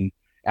passing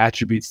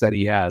attributes that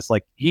he has.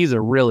 Like, he's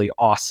a really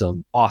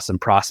awesome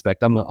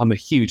prospect. I'm a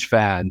huge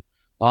fan.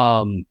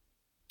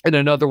 And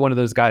another one of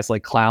those guys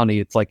like Clowney,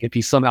 it's like, if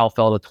he somehow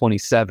fell to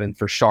 27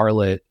 for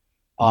Charlotte,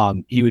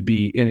 he would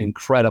be an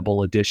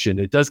incredible addition.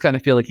 It does kind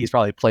of feel like he's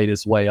probably played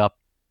his way up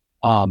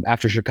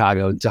after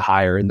Chicago to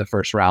higher in the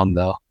first round,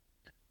 though.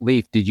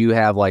 Leaf, did you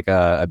have, like,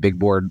 a big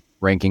board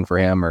ranking for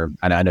him? Or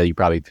I know you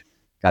probably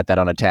got that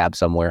on a tab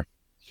somewhere.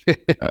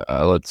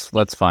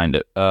 Let's find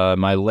it.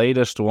 My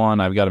latest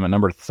one, I've got him at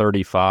number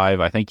 35.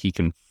 I think he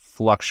can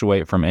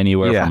fluctuate from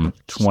anywhere from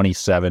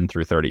 27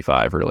 through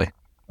 35, really.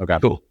 Okay.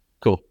 Cool.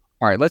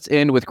 All right, let's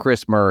end with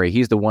Chris Murray.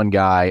 He's the one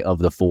guy of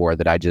the four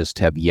that I just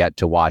have yet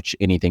to watch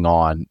anything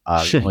on.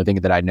 The only thing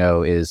that I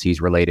know is he's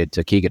related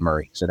to Keegan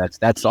Murray. So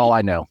that's all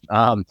I know.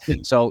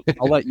 So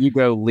I'll let you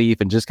go,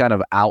 Leaf, and just kind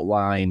of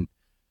outline,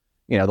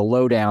 the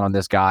lowdown on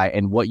this guy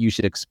and what you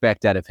should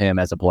expect out of him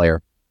as a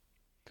player.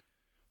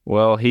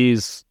 Well,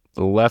 he's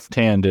the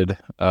left-handed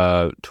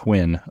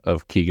twin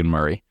of Keegan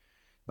Murray.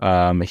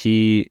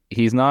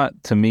 He's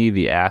not, to me,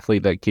 the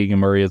athlete that Keegan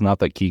Murray is. Not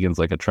that Keegan's,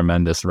 like, a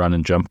tremendous run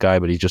and jump guy,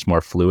 but he's just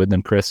more fluid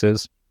than Chris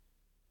is.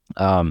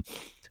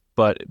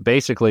 But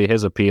basically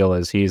his appeal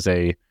is he's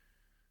a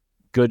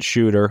good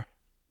shooter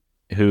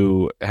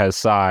who has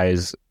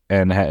size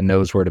and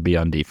knows where to be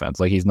on defense.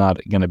 Like, he's not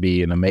going to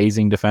be an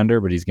amazing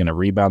defender, but he's going to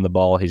rebound the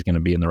ball. He's going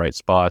to be in the right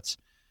spots.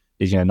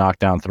 He's going to knock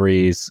down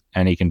threes,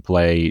 and he can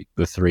play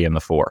the 3 and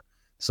the 4.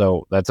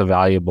 So that's a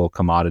valuable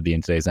commodity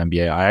in today's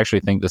NBA. I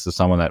actually think this is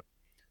someone that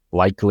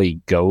likely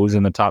goes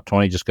in the top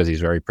 20 just because he's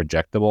very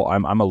projectable.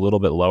 I'm a little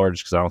bit lower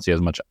just because I don't see as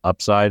much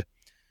upside,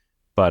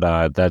 but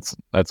that's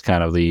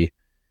kind of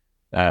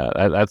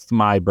that's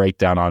my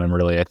breakdown on him.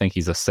 Really, I think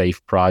he's a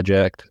safe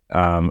project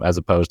as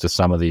opposed to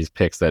some of these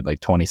picks that, like,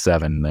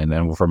 27, and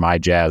then for my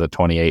Jazz at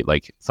 28.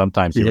 Like,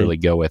 sometimes you really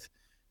go with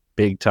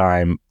big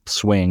time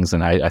swings,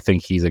 and I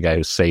think he's a guy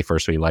who's safer,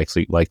 so he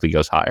likely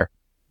goes higher.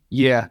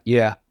 Yeah.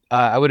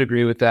 I would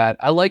agree with that.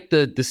 I like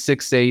the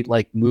 6'8"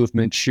 like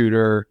movement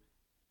shooter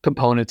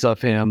components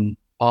of him.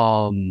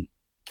 I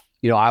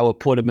would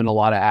put him in a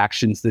lot of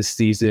actions this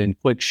season.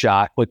 Quick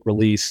shot, quick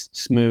release,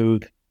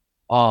 smooth.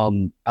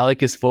 I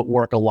like his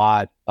footwork a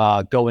lot.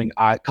 Coming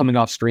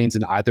off screens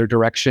in either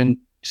direction.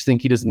 Just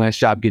think he does a nice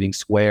job getting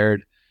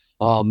squared.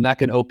 That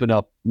can open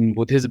up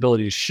with his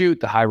ability to shoot,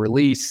 the high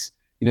release.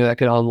 That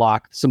can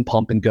unlock some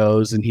pump and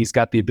goes, and he's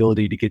got the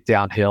ability to get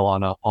downhill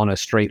on a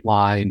straight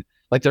line.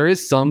 Like there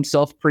is some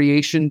self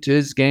creation to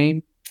his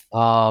game.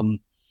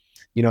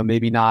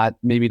 Maybe not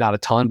a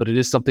ton, but it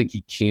is something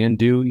he can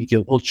do.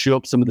 He'll chew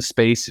up some of the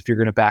space if you're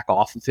going to back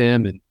off of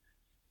him, and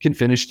can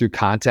finish through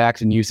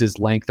contact and use his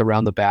length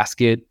around the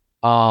basket.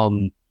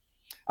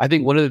 I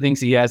think one of the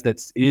things he has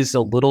that is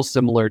a little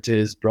similar to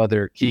his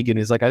brother Keegan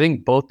is like, I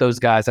think both those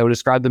guys, I would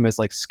describe them as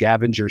like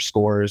scavenger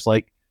scorers.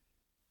 Like,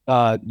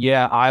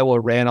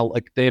 Iowa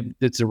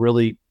it's a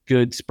really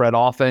good spread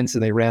offense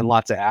and they ran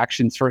lots of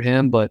actions for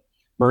him, but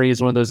Murray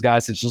is one of those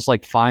guys that just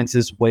like finds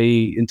his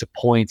way into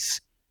points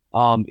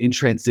in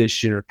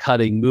transition or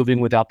cutting, moving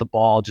without the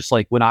ball, just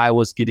like when I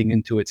was getting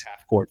into its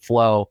half court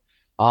flow.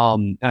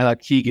 And I thought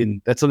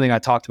Keegan, that's something I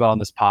talked about on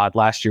this pod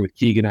last year with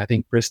Keegan. I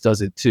think Chris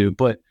does it too,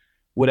 but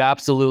would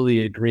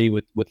absolutely agree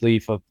with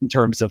Leaf in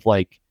terms of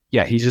like,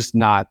 yeah, he's just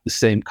not the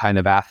same kind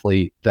of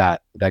athlete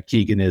that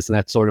Keegan is. And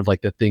that's sort of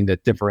like the thing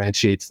that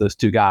differentiates those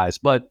two guys.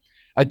 But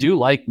I do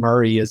like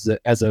Murray as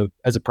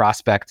a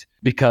prospect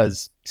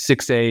because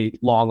 6'8",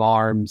 long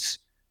arms,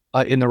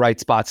 in the right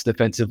spots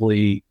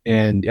defensively,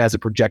 and as a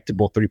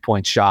projectable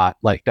 3-point shot.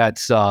 Like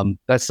that's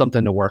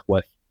something to work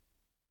with.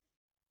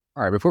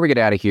 All right, before we get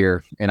out of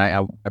here, and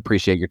I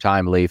appreciate your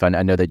time, Leaf. I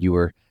know that you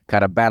were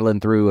kind of battling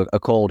through a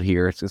cold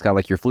here. It's kind of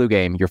like your flu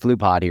game, your flu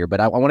pod here. But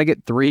I want to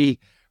get 3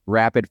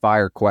 rapid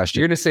fire questions.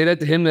 You're going to say that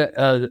to him,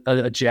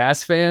 a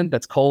Jazz fan?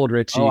 That's cold,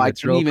 Richie. Oh,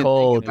 it's real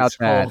cold. About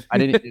that. Cold. I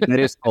didn't. It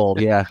is cold.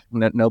 Yeah,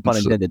 no pun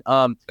intended.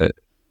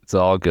 It's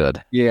all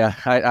good. Yeah,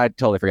 I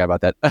totally forgot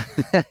about that.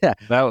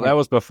 that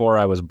was before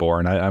I was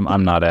born.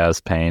 I'm not as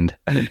pained.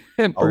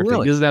 Perfect. Oh,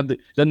 really? He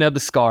doesn't have the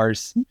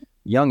scars.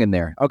 Young in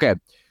there. Okay,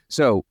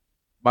 so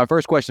my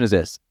first question is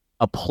this: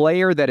 a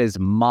player that is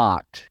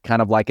mocked,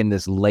 kind of like in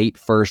this late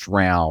first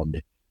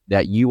round,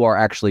 that you are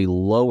actually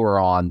lower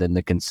on than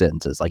the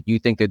consensus. Like you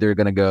think that they're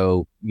going to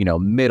go,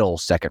 middle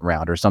second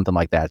round or something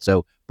like that.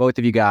 So both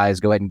of you guys,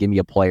 go ahead and give me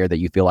a player that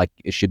you feel like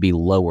it should be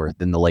lower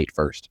than the late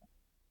first.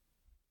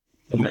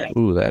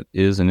 Ooh, that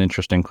is an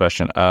interesting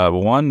question.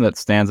 One that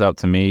stands out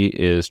to me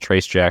is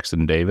Trace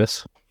Jackson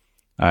Davis.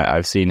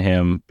 I've seen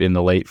him in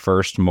the late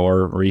first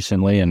more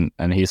recently, and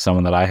he's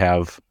someone that I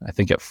have, I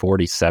think, at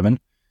 47.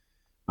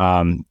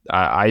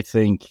 I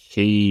think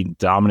he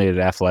dominated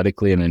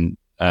athletically and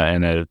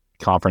in a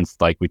conference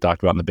like we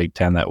talked about in the Big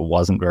Ten that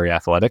wasn't very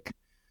athletic.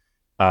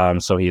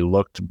 So he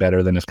looked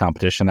better than his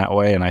competition that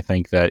way, and I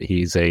think that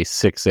he's a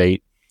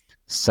 6'8"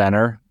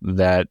 center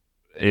that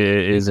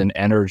is an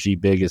energy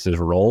big as his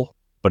role,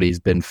 but he's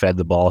been fed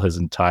the ball his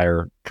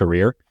entire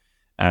career.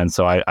 And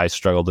so I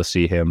struggle to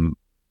see him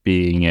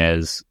being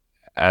as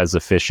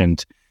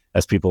efficient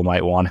as people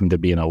might want him to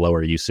be in a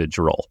lower usage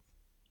role.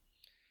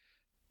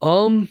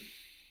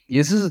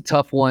 This is a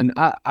tough one.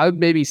 I would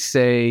maybe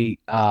say,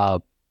 I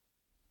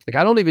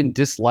don't even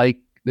dislike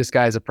this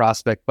guy as a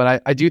prospect,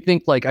 but I do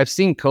think like I've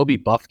seen Kobe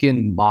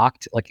Buffkin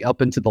mocked like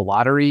up into the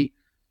lottery.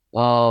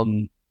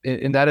 And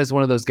that is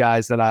one of those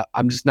guys that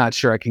I'm just not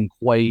sure I can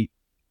quite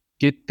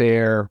get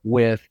there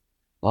with.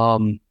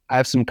 I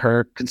have some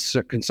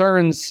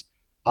concerns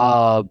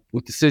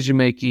with decision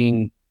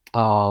making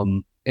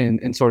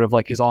and sort of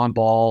like his on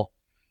ball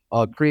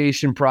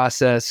creation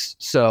process.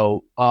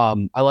 So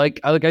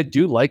I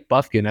do like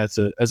Buffkin as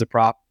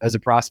a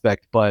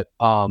prospect, but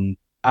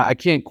I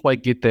can't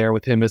quite get there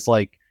with him as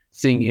like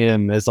seeing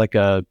him as like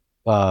a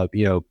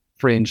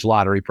fringe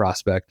lottery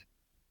prospect.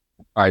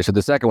 All right, so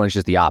the second one is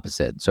just the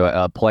opposite. So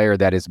a player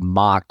that is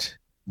mocked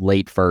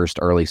late first,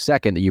 early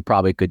second that you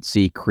probably could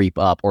see creep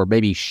up, or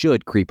maybe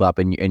should creep up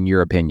in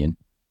your opinion.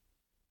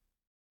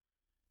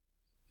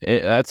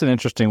 That's an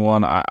interesting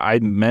one. I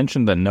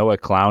mentioned that Noah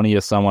Clowney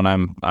is someone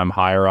I'm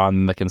higher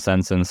on the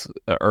consensus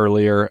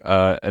earlier.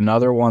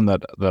 Another one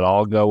that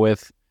I'll go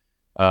with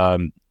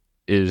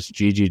is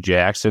Gigi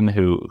Jackson,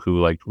 who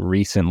like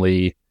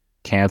recently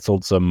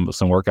canceled some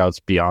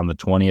workouts beyond the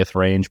 20th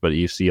range, but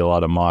you see a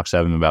lot of mocks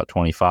have him about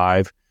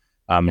 25.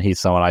 He's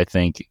someone I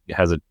think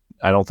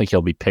I don't think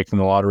he'll be picked in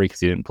the lottery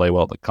because he didn't play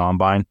well at the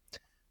combine,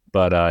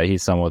 but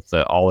he's someone with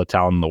all the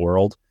talent in the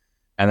world.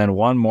 And then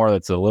one more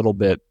that's a little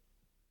bit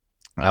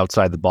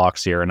outside the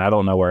box here, and I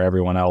don't know where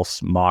everyone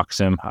else mocks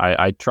him.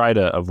 I try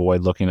to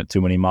avoid looking at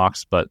too many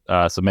mocks, but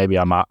so maybe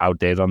I'm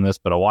outdated on this,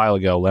 but a while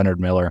ago, Leonard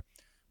Miller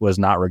was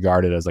not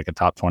regarded as like a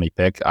top 20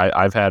 pick.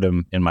 I've had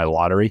him in my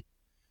lottery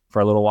for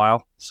a little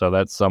while, so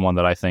that's someone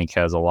that I think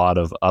has a lot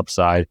of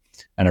upside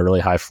and a really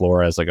high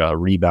floor as like a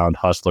rebound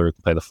hustler who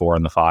can play the 4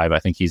 and the 5. I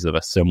think he's of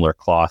a similar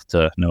cloth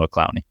to Noah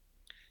Clowney.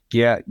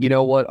 Yeah, you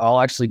know what?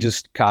 I'll actually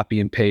just copy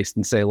and paste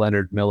and say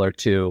Leonard Miller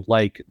too.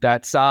 Like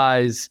that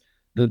size,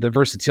 the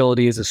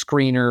versatility as a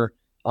screener.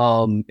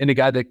 and a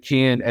guy that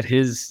can at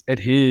his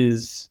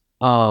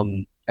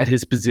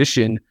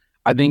position,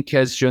 I think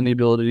has shown the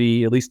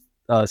ability, at least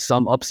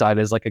some upside,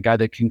 as like a guy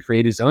that can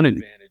create his own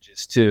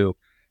advantages too.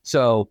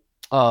 So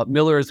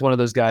Miller is one of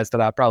those guys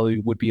that I probably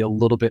would be a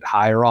little bit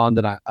higher on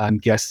than I'm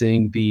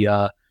guessing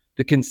the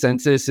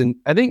consensus. And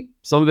I think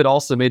some of it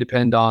also may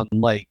depend on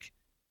like,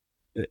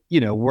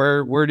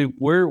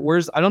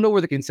 where's I don't know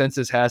where the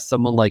consensus has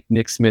someone like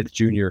Nick Smith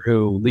Jr.,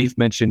 who Leaf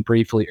mentioned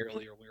briefly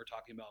earlier when we were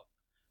talking about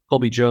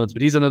Colby Jones,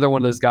 but he's another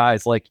one of those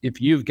guys. Like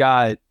if you've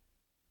got,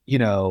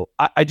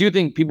 I do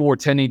think people were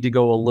tending to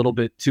go a little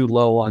bit too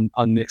low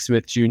on Nick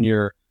Smith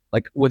Jr.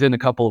 like within a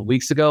couple of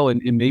weeks ago,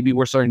 and maybe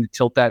we're starting to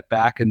tilt that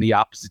back in the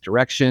opposite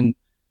direction.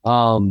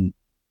 And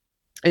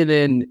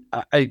then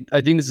I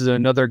think this is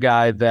another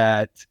guy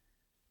that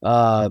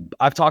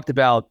I've talked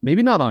about,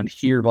 maybe not on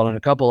here, but on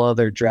a couple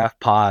other draft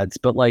pods.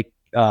 But like,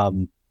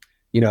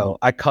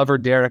 I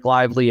covered Derek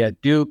Lively at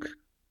Duke,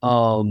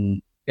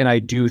 and I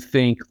do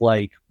think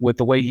like with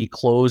the way he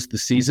closed the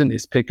season,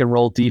 his pick and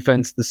roll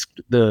defense,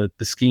 the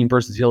scheme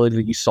versatility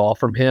that you saw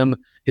from him,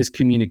 his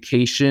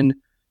communication,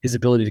 his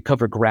ability to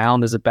cover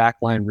ground as a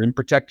backline rim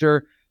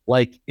protector,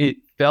 like it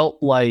felt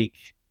like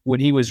when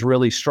he was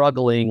really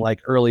struggling,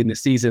 like early in the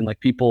season, like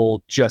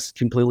people just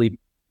completely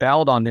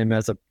bowed on him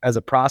as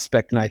a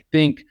prospect. And I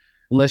think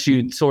unless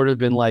you'd sort of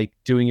been like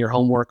doing your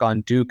homework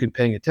on Duke and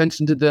paying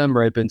attention to them,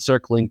 or had been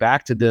circling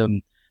back to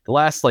them the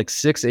last like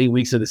 6-8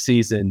 weeks of the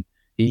season,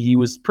 he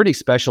was pretty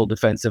special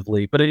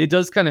defensively. But it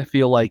does kind of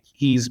feel like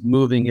he's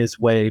moving his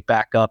way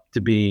back up to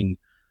being,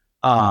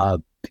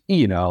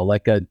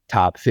 like a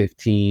top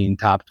 15,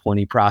 top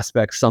 20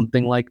 prospect,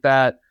 something like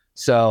that.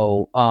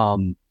 So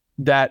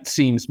that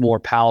seems more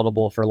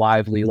palatable for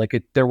Lively. Like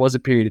there was a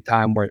period of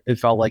time where it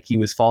felt like he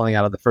was falling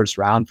out of the first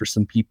round for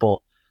some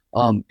people.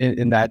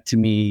 And that to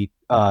me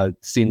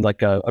seemed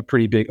like a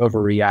pretty big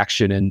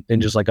overreaction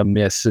and just like a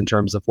miss in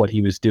terms of what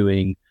he was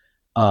doing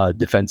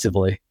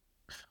defensively.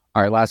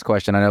 All right, last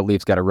question. I know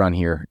Leaf's got to run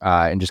here,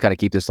 and just got to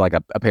keep this like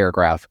a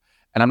paragraph.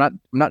 And I'm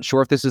not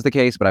sure if this is the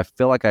case, but I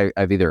feel like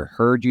I've either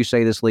heard you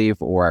say this,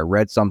 Leaf, or I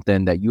read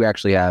something that you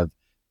actually have.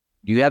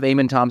 Do you have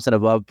Amen Thompson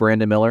above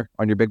Brandon Miller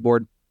on your big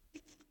board?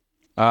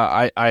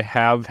 I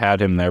have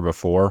had him there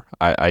before.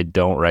 I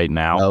don't right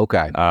now. Oh,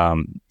 okay.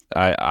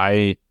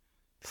 I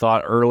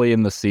thought early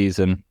in the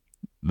season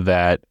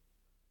that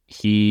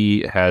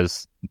he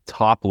has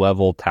top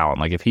level talent.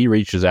 Like if he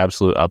reaches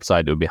absolute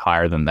upside, it would be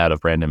higher than that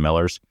of Brandon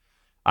Miller's.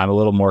 I'm a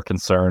little more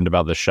concerned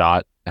about the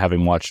shot,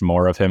 having watched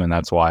more of him, and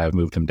that's why I've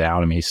moved him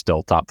down. I mean, he's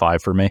still top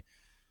 5 for me.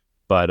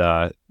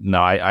 But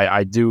no,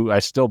 I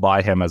still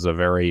buy him as a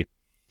very,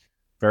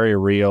 very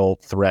real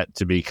threat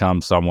to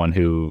become someone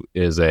who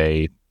is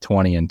a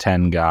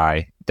 20-10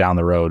 guy down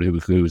the road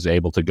who's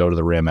able to go to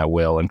the rim at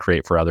will and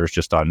create for others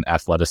just on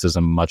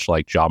athleticism, much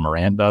like Ja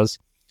Morant does.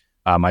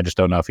 I just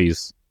don't know if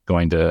he's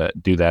going to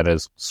do that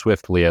as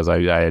swiftly as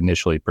I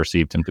initially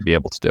perceived him to be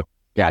able to do.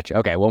 Gotcha.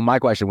 Okay. Well, my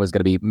question was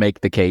going to be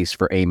make the case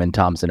for Amen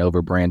Thompson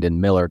over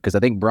Brandon Miller, because I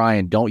think,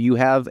 Brian, don't you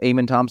have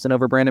Amen Thompson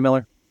over Brandon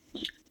Miller?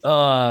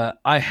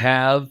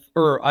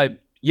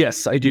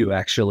 Yes, I do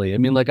actually. I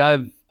mean, like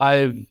I've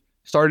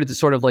started to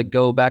sort of like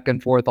go back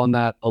and forth on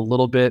that a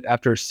little bit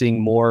after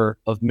seeing more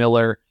of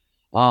Miller.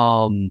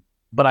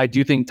 But I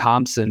do think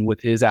Thompson,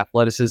 with his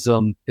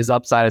athleticism, his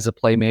upside as a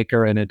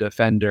playmaker and a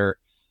defender,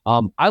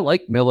 I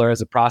like Miller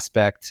as a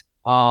prospect.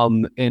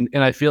 And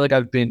I feel like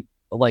I've been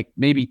like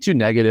maybe too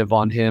negative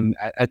on him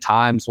at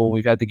times when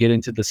we've had to get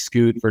into the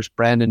Scoot versus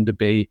Brandon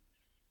debate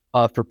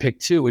for pick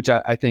 2, which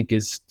I think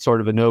is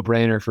sort of a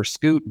no-brainer for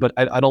Scoot. But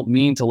I don't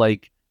mean to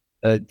like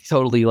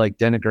totally like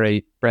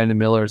denigrate Brandon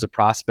Miller as a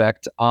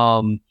prospect.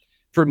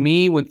 For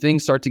me, when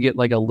things start to get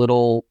like a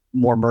little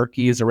more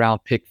murky is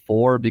around pick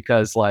 4,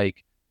 because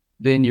like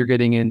then you're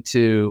getting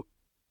into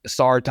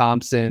Asar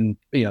Thompson,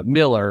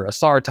 Miller,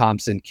 Asar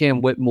Thompson,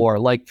 Cam Whitmore.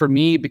 Like for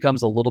me, it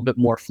becomes a little bit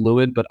more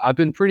fluid, but I've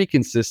been pretty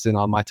consistent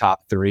on my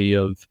top 3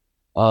 of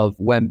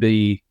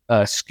Wemby,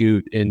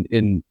 Scoot,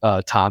 and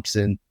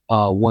Thompson,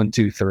 1,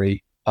 2,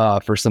 3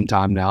 for some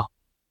time now.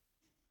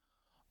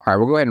 All right,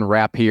 we'll go ahead and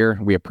wrap here.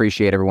 We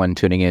appreciate everyone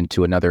tuning in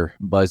to another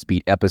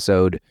BuzzBeat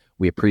episode.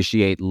 We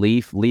appreciate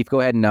Leaf. Leaf,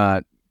 go ahead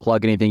and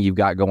plug anything you've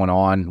got going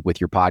on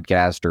with your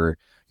podcast or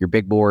your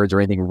big boards or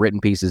anything written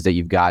pieces that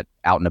you've got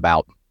out and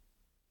about.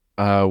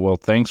 Well,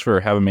 thanks for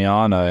having me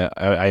on.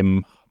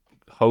 I'm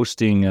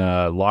hosting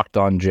Locked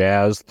On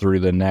Jazz through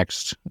the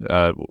next,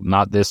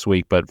 not this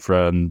week, but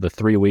from the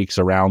 3 weeks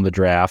around the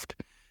draft.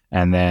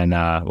 And then,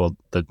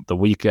 the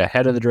week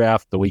ahead of the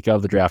draft, the week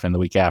of the draft, and the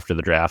week after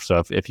the draft.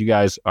 So if you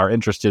guys are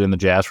interested in the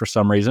Jazz for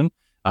some reason,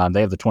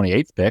 they have the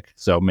 28th pick.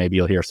 So maybe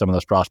you'll hear some of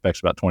those prospects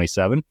about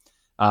 27.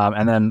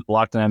 And then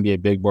Locked On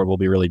NBA Big Board will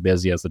be really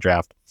busy as the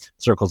draft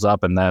circles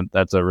up. And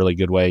that's a really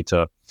good way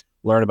to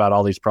learn about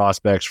all these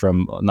prospects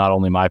from not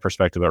only my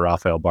perspective, but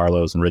Rafael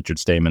Barlow's and Richard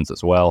Stamen's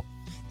as well.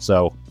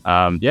 So,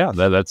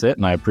 that's it.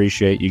 And I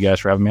appreciate you guys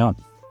for having me on.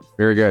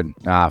 Very good.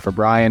 For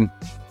Brian,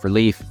 for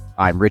Leaf,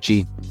 I'm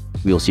Richie.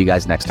 We will see you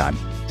guys next time.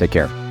 Take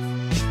care.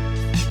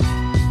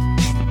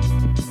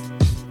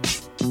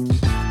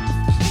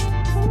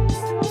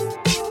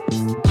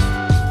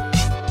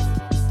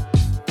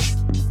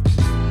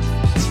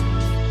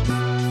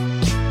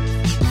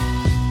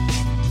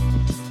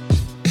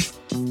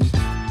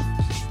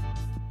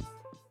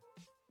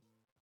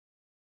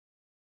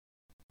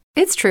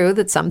 It's true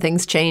that some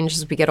things change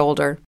as we get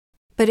older.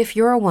 But if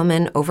you're a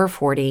woman over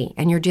 40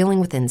 and you're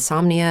dealing with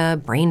insomnia,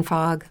 brain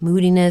fog,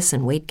 moodiness,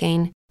 and weight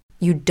gain,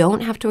 you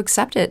don't have to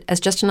accept it as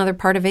just another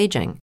part of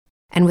aging.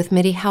 And with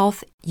MIDI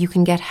Health, you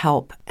can get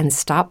help and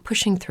stop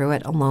pushing through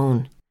it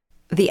alone.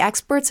 The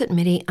experts at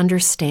MIDI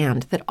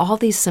understand that all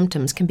these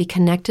symptoms can be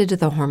connected to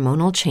the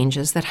hormonal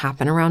changes that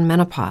happen around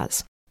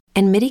menopause,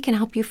 and MIDI can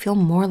help you feel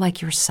more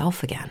like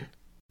yourself again.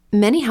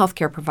 Many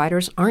healthcare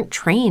providers aren't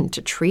trained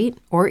to treat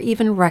or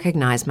even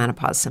recognize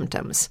menopause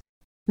symptoms.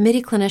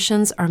 MIDI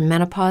clinicians are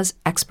menopause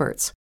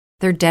experts.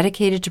 They're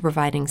dedicated to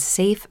providing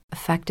safe,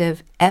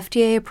 effective,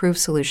 FDA-approved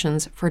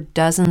solutions for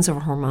dozens of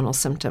hormonal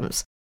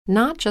symptoms,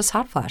 not just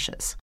hot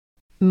flashes.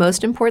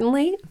 Most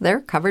importantly,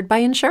 they're covered by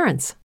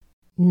insurance.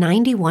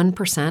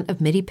 91% of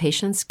MIDI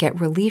patients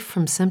get relief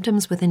from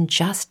symptoms within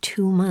just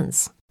 2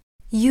 months.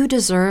 You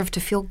deserve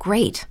to feel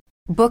great.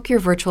 Book your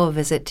virtual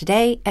visit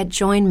today at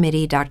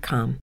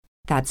joinmidi.com.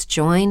 That's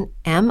joinmidi.com.